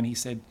it. And he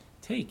said,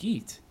 "Take,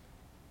 eat.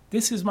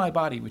 This is my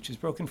body, which is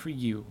broken for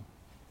you.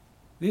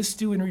 This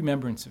do in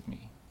remembrance of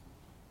me."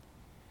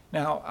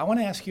 Now, I want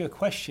to ask you a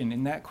question,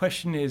 and that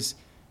question is,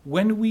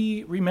 when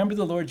we remember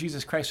the Lord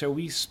Jesus Christ, are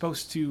we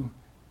supposed to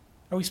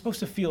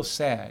feel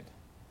sad?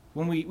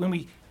 When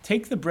we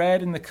take the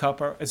bread and the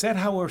cup, is that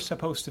how we're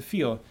supposed to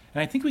feel?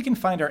 And I think we can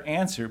find our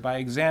answer by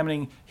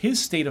examining his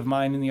state of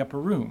mind in the upper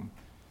room.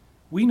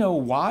 We know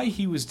why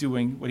he was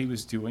doing what he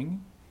was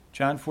doing.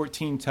 John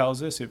 14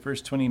 tells us at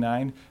verse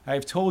 29, "I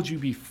have told you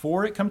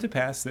before it come to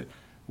pass, that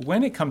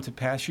when it come to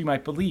pass you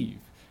might believe."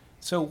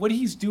 So what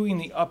he's doing in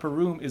the upper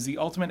room is the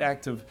ultimate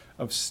act of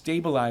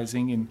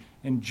stabilizing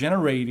and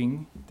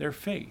generating their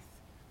faith.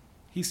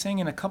 He's saying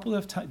in a couple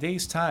of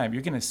days' time,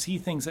 you're going to see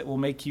things that will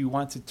make you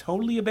want to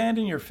totally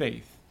abandon your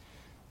faith.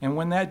 And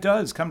when that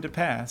does come to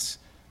pass,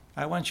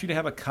 I want you to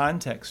have a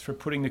context for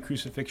putting the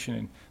crucifixion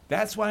in.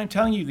 That's why I'm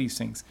telling you these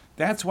things.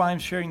 That's why I'm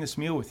sharing this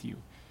meal with you.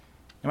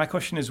 And my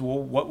question is,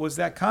 well, what was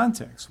that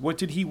context? What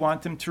did he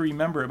want them to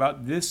remember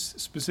about this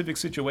specific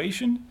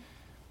situation?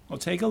 Well,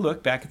 take a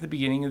look back at the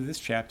beginning of this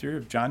chapter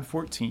of John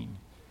 14.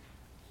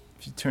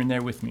 If you turn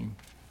there with me.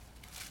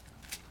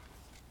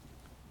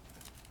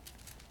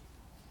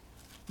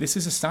 This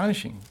is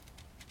astonishing.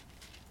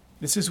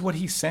 This is what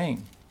he's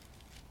saying.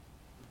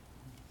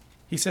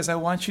 He says, I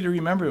want you to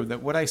remember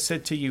that what I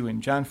said to you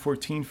in John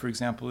 14, for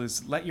example,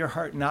 is let your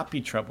heart not be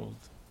troubled.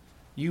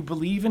 You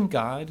believe in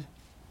God,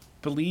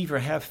 believe or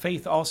have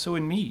faith also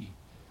in me.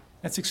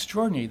 That's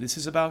extraordinary. This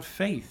is about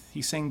faith.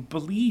 He's saying,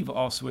 believe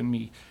also in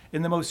me.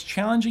 In the most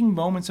challenging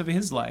moments of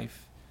his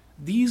life,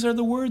 these are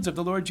the words of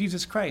the Lord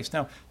Jesus Christ.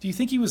 Now, do you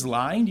think he was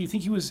lying? Do you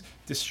think he was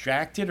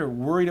distracted or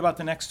worried about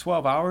the next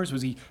 12 hours?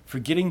 Was he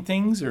forgetting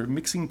things or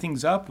mixing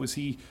things up? Was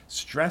he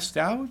stressed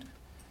out?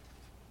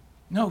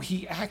 No,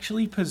 he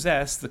actually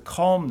possessed the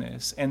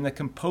calmness and the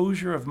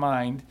composure of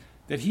mind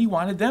that he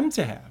wanted them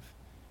to have.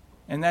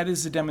 And that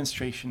is the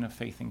demonstration of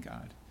faith in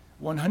God.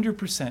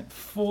 100%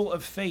 full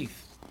of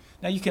faith.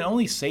 Now, you can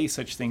only say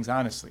such things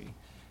honestly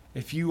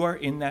if you are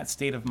in that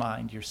state of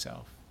mind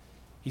yourself.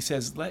 He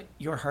says, let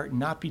your heart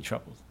not be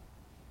troubled.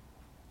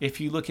 If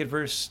you look at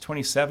verse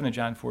 27 of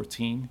John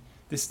 14,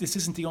 this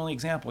isn't the only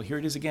example. Here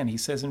it is again. He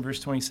says in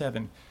verse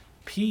 27,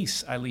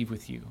 peace I leave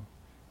with you.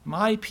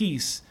 My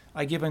peace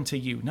I give unto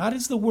you, not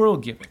as the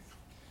world giveth.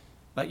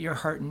 Let your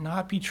heart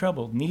not be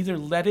troubled, neither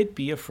let it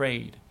be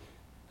afraid.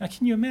 Now,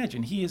 can you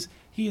imagine? He is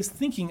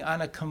thinking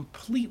on a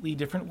completely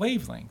different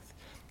wavelength.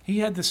 He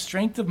had the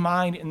strength of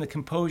mind and the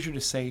composure to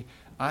say,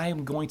 I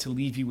am going to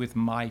leave you with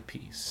my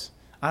peace.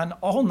 On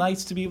all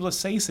nights to be able to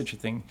say such a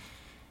thing.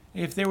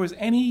 If there was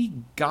any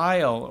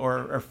guile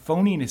or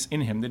phoniness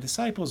in him, the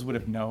disciples would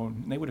have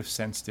known, they would have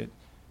sensed it.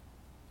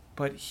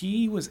 But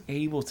he was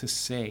able to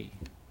say,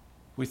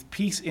 with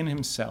peace in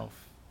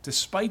himself,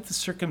 despite the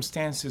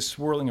circumstances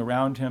swirling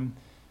around him,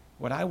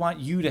 what I want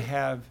you to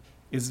have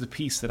is the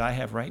peace that I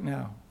have right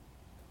now.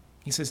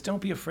 He says,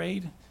 don't be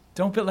afraid.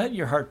 Don't let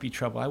your heart be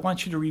troubled. I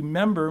want you to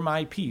remember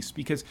my peace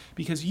because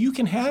you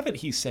can have it,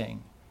 he's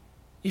saying,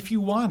 if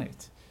you want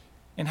it.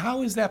 And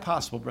how is that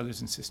possible,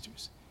 brothers and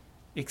sisters?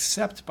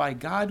 Except by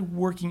God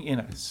working in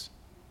us.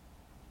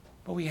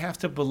 But we have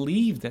to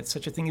believe that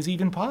such a thing is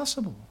even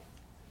possible.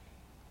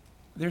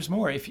 There's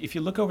more. If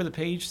you look over the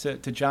page to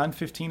John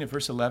 15 at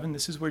verse 11,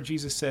 this is where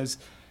Jesus says,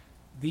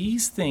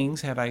 these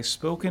things have I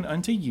spoken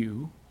unto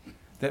you,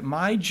 that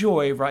my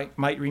joy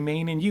might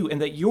remain in you,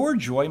 and that your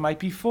joy might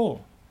be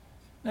full.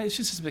 Now, it's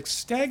just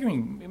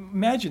staggering.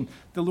 Imagine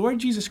the Lord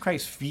Jesus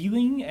Christ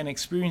feeling and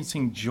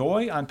experiencing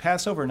joy on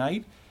Passover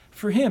night.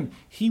 For him,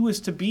 he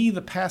was to be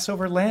the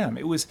Passover lamb.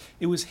 It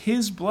was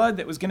his blood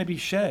that was going to be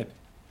shed.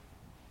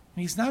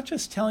 And he's not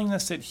just telling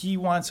us that he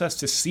wants us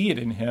to see it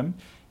in him.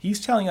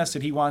 He's telling us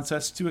that he wants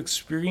us to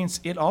experience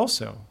it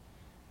also.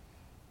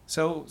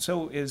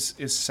 So is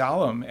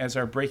solemn as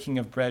our breaking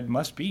of bread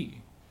must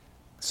be.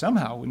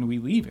 Somehow, when we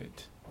leave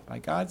it, by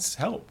God's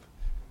help,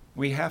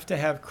 we have to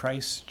have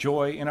Christ's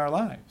joy in our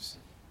lives.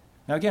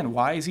 Now again,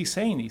 why is he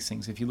saying these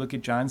things? If you look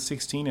at John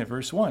 16 at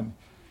verse 1,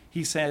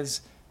 he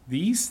says,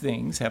 these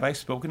things have I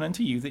spoken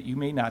unto you that you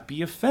may not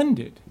be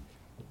offended.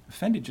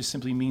 Offended just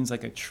simply means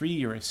like a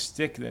tree or a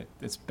stick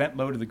that's bent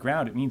low to the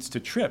ground. It means to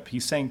trip.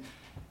 He's saying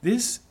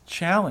this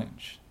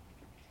challenge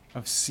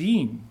of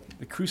seeing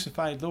the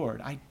crucified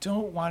Lord, I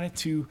don't want it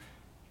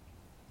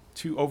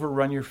to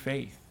overrun your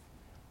faith.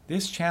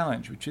 This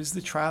challenge, which is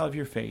the trial of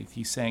your faith,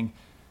 he's saying,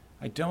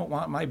 I don't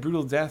want my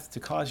brutal death to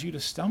cause you to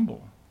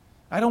stumble.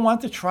 I don't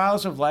want the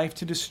trials of life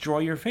to destroy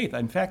your faith.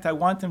 In fact, I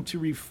want them to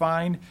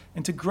refine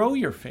and to grow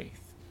your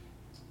faith.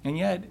 And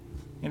yet,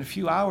 in a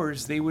few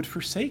hours, they would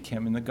forsake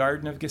him in the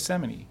Garden of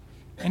Gethsemane.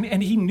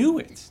 And he knew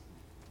it.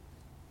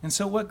 And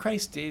so what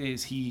Christ did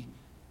is he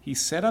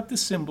set up the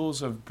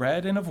symbols of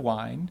bread and of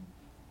wine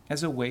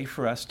as a way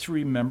for us to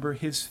remember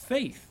his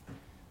faith.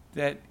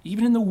 That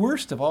even in the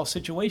worst of all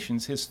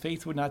situations, his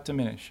faith would not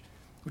diminish.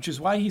 Which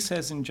is why he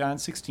says in John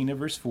 16,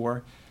 verse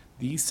 4,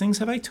 these things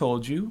have I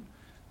told you,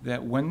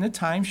 that when the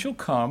time shall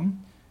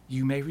come,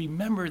 you may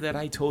remember that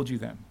I told you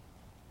them.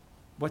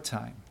 What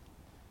time?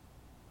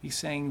 He's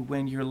saying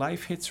when your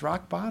life hits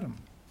rock bottom,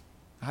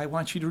 I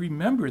want you to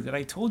remember that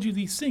I told you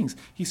these things.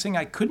 He's saying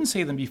I couldn't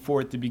say them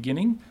before at the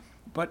beginning,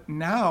 but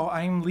now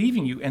I'm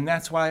leaving you, and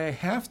that's why I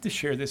have to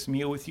share this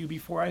meal with you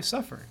before I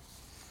suffer.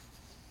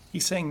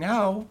 He's saying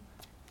now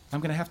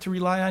I'm going to have to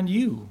rely on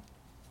you.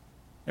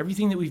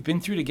 Everything that we've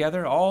been through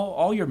together,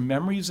 all your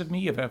memories of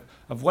me,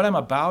 of what I'm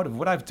about, of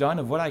what I've done,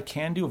 of what I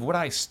can do, of what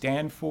I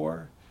stand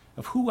for,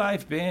 of who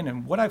I've been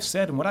and what I've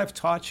said and what I've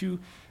taught you.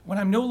 When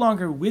I'm no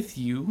longer with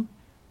you,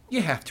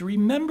 you have to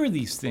remember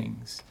these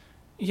things.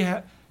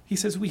 Yeah, he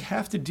says we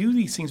have to do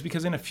these things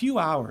because in a few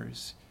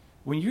hours,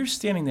 when you're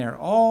standing there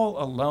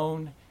all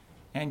alone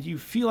and you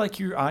feel like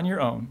you're on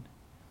your own,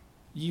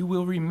 you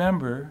will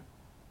remember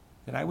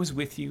that I was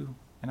with you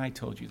and I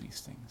told you these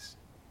things.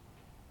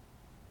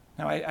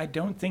 Now, I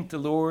don't think the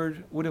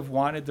Lord would have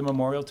wanted the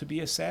memorial to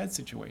be a sad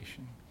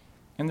situation.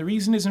 And the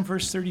reason is in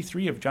verse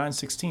 33 of John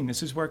 16.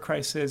 This is where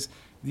Christ says,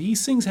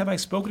 these things have I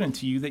spoken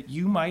unto you that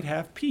you might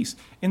have peace.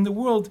 In the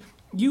world,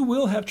 you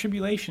will have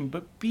tribulation,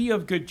 but be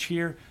of good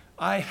cheer.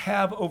 I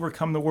have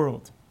overcome the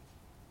world.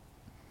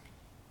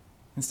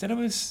 Instead,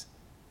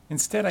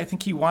 I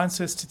think he wants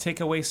us to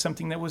take away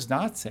something that was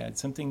not sad,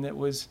 something that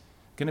was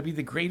going to be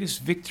the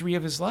greatest victory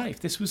of his life.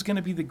 This was going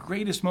to be the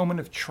greatest moment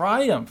of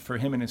triumph for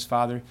him and his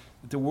Father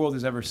that the world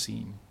has ever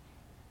seen.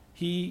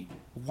 He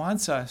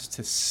wants us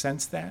to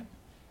sense that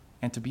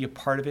and to be a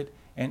part of it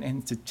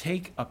and to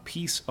take a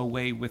piece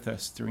away with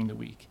us during the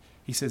week.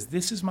 He says,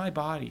 this is my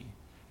body.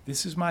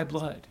 This is my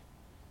blood.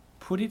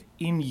 put it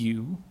in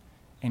you,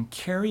 and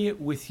carry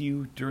it with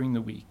you during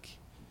the week.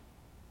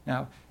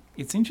 Now,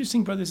 it's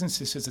interesting, brothers and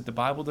sisters, that the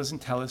Bible doesn't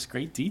tell us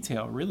great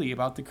detail, really,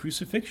 about the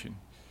crucifixion.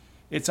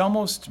 It's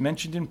almost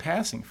mentioned in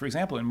passing. For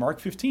example, in Mark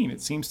 15,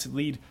 it seems to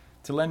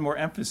lend more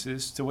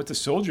emphasis to what the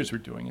soldiers were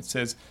doing. It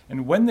says,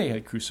 "And when they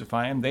had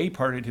crucified him, they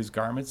parted his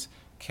garments,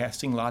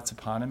 casting lots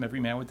upon him, every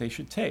man what they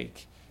should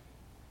take."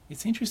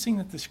 It's interesting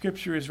that the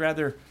scripture is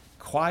rather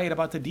quiet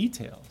about the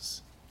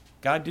details.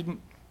 God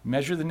didn't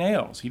measure the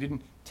nails. He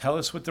didn't tell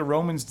us what the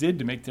Romans did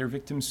to make their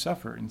victims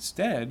suffer.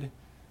 Instead,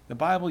 the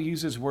Bible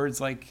uses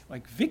words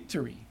like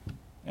victory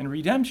and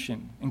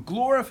redemption and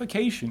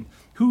glorification,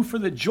 who for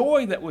the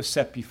joy that was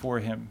set before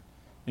him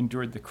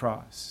endured the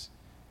cross.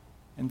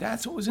 And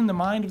that's what was in the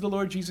mind of the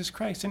Lord Jesus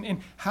Christ.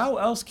 And how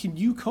else can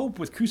you cope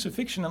with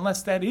crucifixion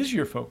unless that is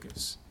your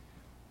focus?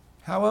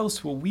 How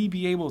else will we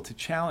be able to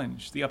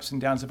challenge the ups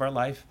and downs of our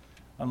life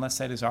unless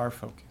that is our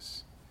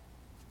focus?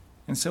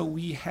 And so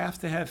we have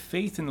to have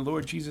faith in the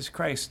Lord Jesus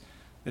Christ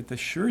that the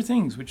sure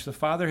things which the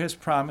Father has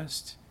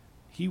promised,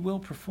 he will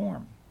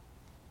perform.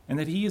 And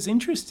that he is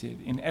interested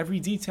in every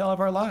detail of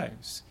our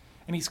lives.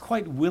 And he's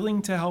quite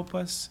willing to help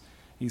us.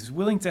 He's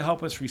willing to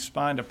help us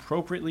respond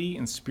appropriately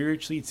and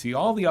spiritually to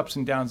all the ups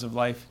and downs of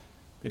life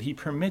that he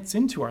permits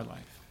into our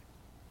life.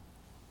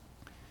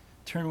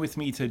 Turn with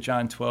me to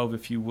John 12,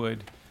 if you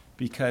would,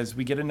 because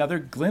we get another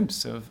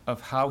glimpse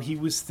of how he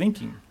was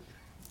thinking.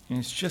 And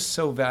it's just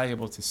so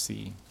valuable to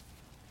see.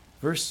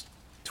 Verse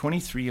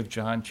 23 of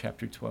John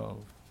chapter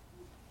 12.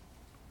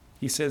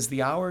 He says,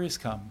 "The hour is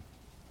come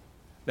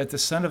that the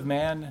Son of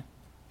Man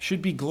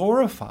should be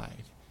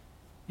glorified."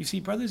 You see,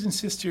 brothers and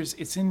sisters,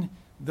 it's in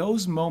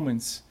those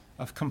moments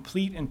of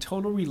complete and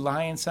total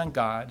reliance on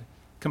God,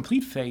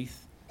 complete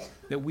faith,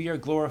 that we are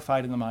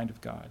glorified in the mind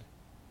of God.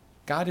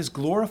 God is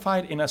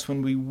glorified in us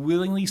when we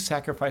willingly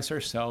sacrifice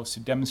ourselves to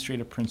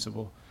demonstrate a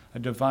principle, a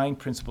divine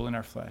principle in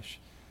our flesh.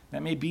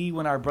 That may be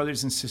when our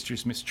brothers and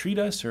sisters mistreat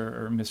us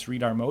or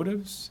misread our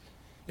motives.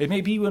 It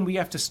may be when we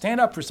have to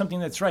stand up for something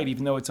that's right,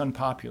 even though it's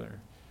unpopular.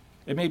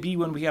 It may be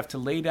when we have to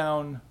lay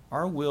down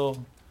our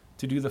will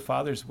to do the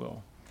Father's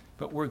will.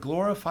 But we're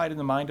glorified in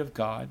the mind of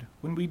God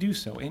when we do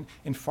so.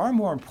 And far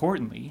more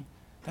importantly,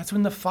 that's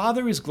when the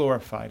Father is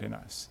glorified in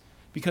us,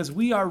 because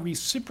we are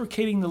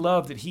reciprocating the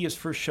love that he has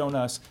first shown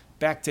us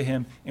back to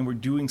him, and we're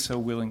doing so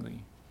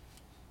willingly.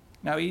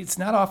 Now, it's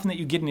not often that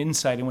you get an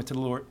insight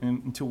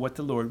into what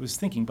the Lord was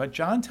thinking, but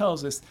John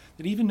tells us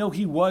that even though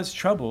he was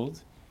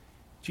troubled,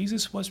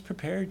 Jesus was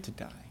prepared to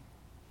die.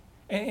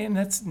 And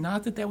that's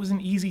not that was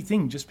an easy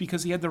thing just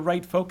because he had the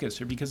right focus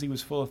or because he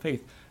was full of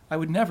faith. I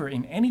would never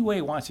in any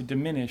way want to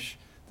diminish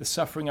the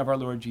suffering of our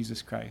Lord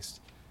Jesus Christ.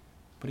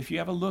 But if you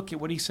have a look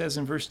at what he says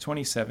in verse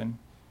 27,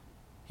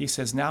 he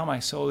says, "Now my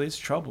soul is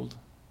troubled.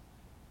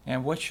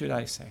 And what should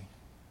I say?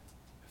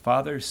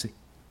 Father,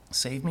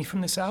 save me from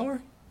this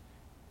hour?"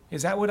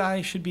 Is that what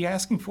I should be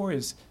asking for?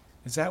 Is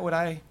that what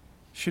I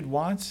should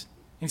want?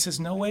 And he says,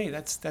 "No way,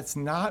 that's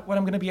not what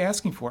I'm going to be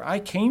asking for. I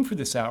came for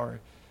this hour."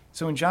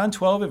 So in John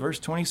 12, at verse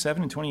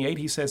 27 and 28,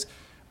 he says,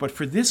 "But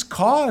for this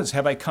cause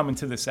have I come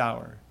into this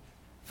hour.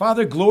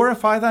 Father,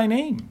 glorify thy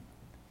name."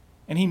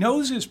 And he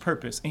knows his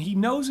purpose, and he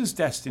knows his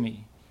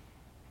destiny.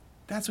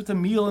 That's what the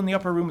meal in the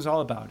upper room is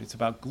all about. It's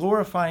about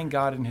glorifying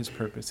God and his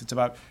purpose. It's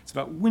about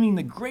winning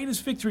the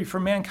greatest victory for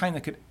mankind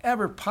that could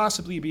ever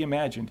possibly be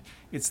imagined.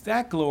 It's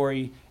that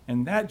glory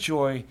and that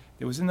joy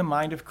that was in the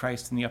mind of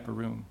Christ in the upper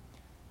room.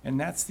 And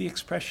that's the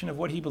expression of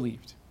what he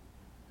believed.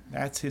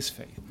 That's his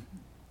faith.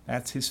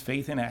 That's his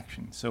faith in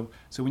action. So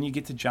when you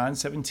get to John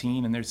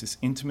 17 and there's this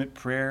intimate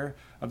prayer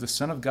of the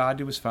Son of God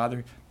to his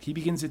Father, he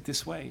begins it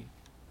this way.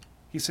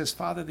 He says,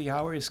 "Father, the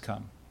hour is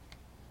come.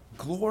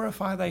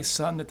 Glorify thy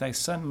Son, that thy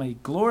Son may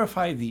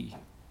glorify thee."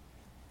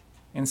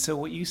 And so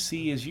what you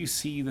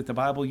see that the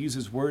Bible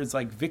uses words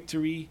like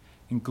victory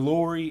and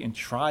glory and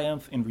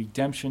triumph and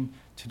redemption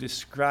to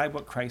describe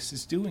what Christ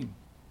is doing.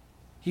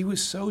 He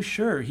was so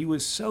sure, he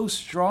was so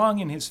strong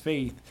in his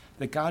faith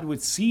that God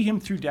would see him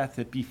through death,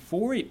 that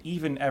before it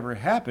even ever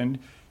happened,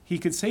 he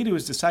could say to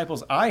his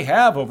disciples, "I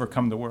have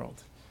overcome the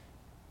world."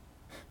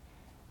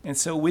 And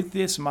so with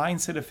this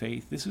mindset of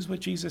faith, this is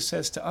what Jesus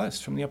says to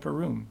us from the upper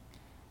room.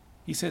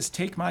 He says,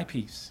 "Take my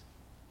peace.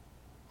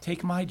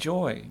 Take my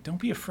joy. Don't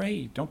be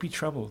afraid. Don't be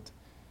troubled.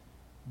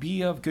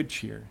 Be of good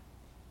cheer."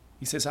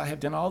 He says, "I have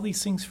done all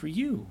these things for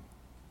you."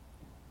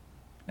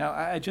 Now,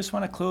 I just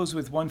want to close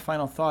with one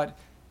final thought,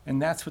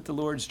 and that's what the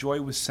Lord's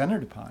joy was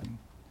centered upon.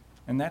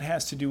 And that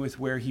has to do with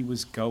where he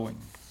was going.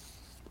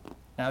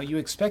 Now, you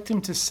expect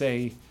him to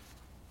say,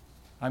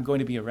 "I'm going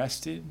to be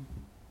arrested.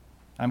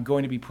 I'm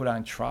going to be put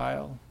on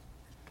trial.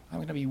 I'm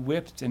going to be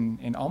whipped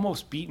and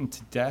almost beaten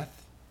to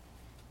death.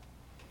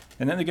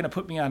 And then they're going to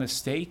put me on a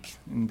stake,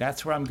 and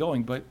that's where I'm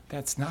going." But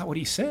that's not what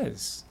he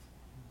says.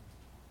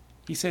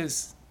 He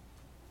says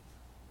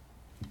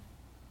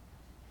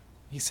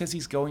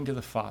he's going to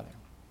the Father.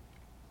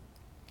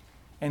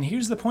 And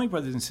here's the point,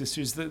 brothers and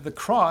sisters. The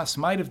cross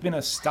might have been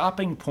a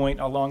stopping point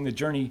along the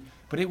journey,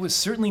 but it was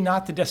certainly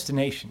not the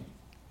destination.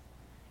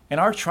 And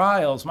our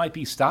trials might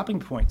be stopping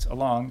points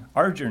along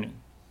our journey,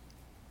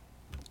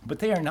 but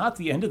they are not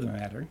the end of the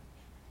matter.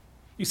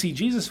 You see,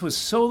 Jesus was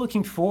so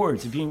looking forward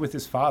to being with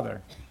his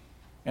Father,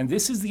 and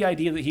this is the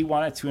idea that he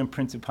wanted to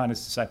imprint upon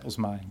his disciples'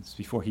 minds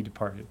before he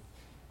departed.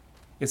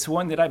 It's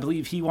one that I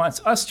believe he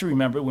wants us to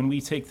remember when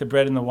we take the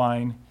bread and the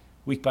wine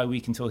week by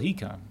week until he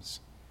comes.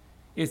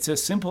 It's a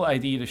simple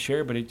idea to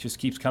share, but it just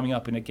keeps coming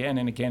up and again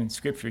in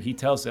Scripture. He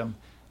tells them,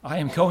 I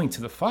am going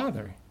to the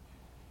Father.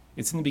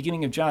 It's in the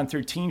beginning of John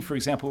 13, for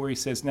example, where he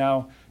says,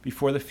 now,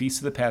 before the feast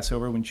of the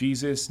Passover, when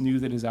Jesus knew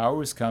that his hour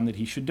was come, that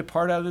he should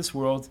depart out of this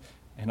world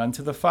and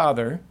unto the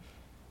Father,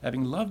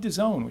 having loved his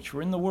own, which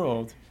were in the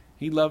world,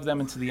 he loved them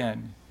unto the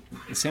end.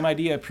 The same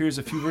idea appears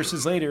a few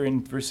verses later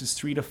in verses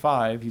 3 to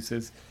 5.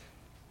 It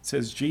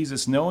says,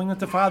 Jesus, knowing that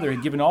the Father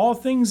had given all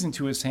things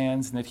into his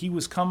hands, and that he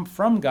was come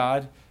from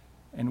God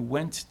and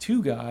went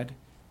to God,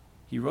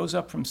 he rose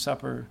up from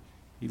supper,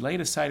 he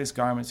laid aside his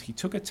garments, he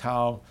took a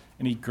towel,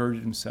 and he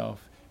girded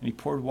himself, and he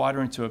poured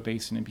water into a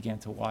basin and began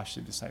to wash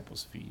the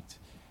disciples' feet.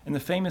 And the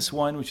famous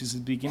one, which is the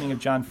beginning of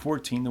John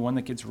 14, the one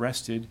that gets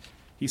rested,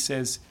 he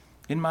says,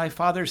 in my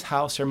Father's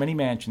house are many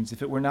mansions.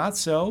 If it were not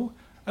so,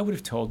 I would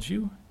have told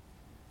you.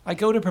 I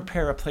go to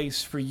prepare a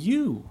place for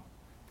you.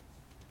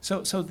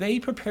 So they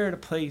prepared a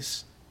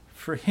place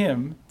for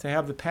him to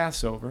have the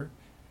Passover,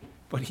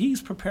 but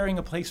he's preparing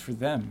a place for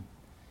them.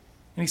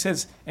 And he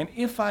says, and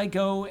if I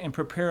go and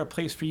prepare a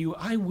place for you,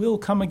 I will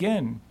come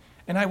again,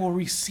 and I will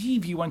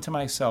receive you unto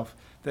myself,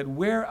 that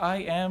where I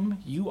am,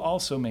 you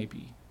also may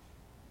be.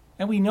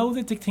 And we know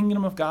that the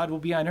kingdom of God will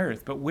be on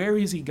earth, but where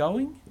is he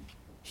going?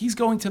 He's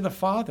going to the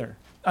Father.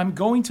 I'm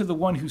going to the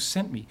one who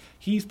sent me.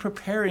 He's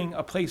preparing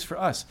a place for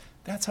us.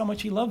 That's how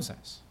much he loves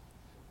us.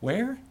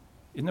 Where?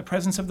 In the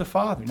presence of the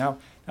Father. Now,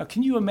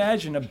 can you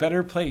imagine a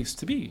better place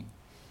to be?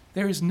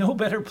 There is no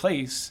better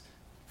place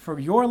for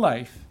your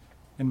life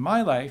and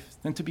my life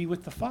than to be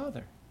with the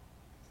Father.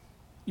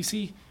 You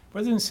see,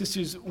 brothers and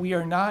sisters, we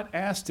are not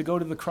asked to go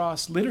to the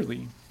cross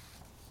literally,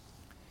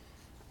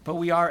 but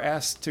we are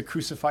asked to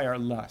crucify our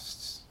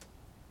lusts.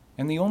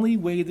 And the only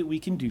way that we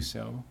can do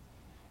so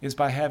is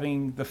by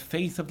having the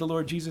faith of the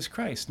Lord Jesus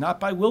Christ, not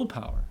by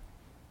willpower,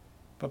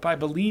 but by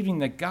believing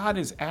that God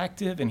is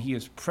active and he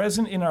is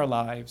present in our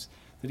lives,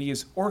 that he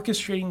is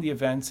orchestrating the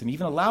events and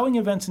even allowing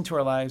events into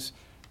our lives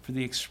for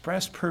the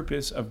express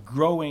purpose of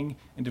growing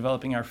and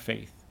developing our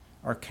faith,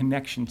 our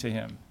connection to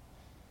him.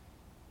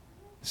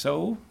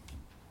 So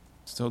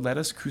let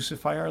us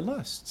crucify our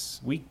lusts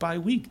week by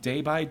week,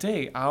 day by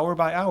day, hour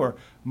by hour,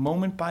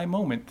 moment by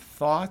moment,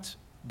 thought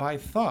by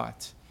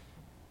thought.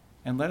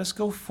 And let us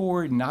go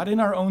forward not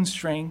in our own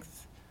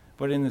strength,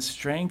 but in the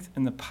strength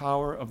and the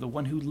power of the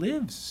one who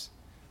lives,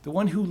 the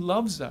one who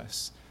loves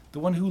us, the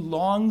one who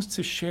longs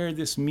to share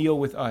this meal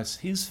with us,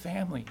 his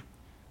family,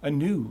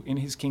 anew in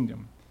his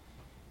kingdom.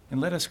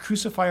 And let us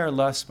crucify our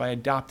lusts by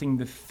adopting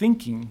the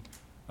thinking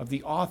of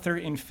the author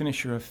and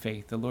finisher of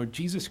faith, the Lord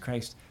Jesus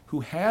Christ, who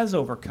has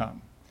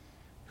overcome,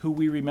 who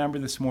we remember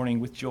this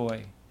morning with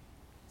joy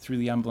through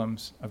the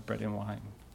emblems of bread and wine.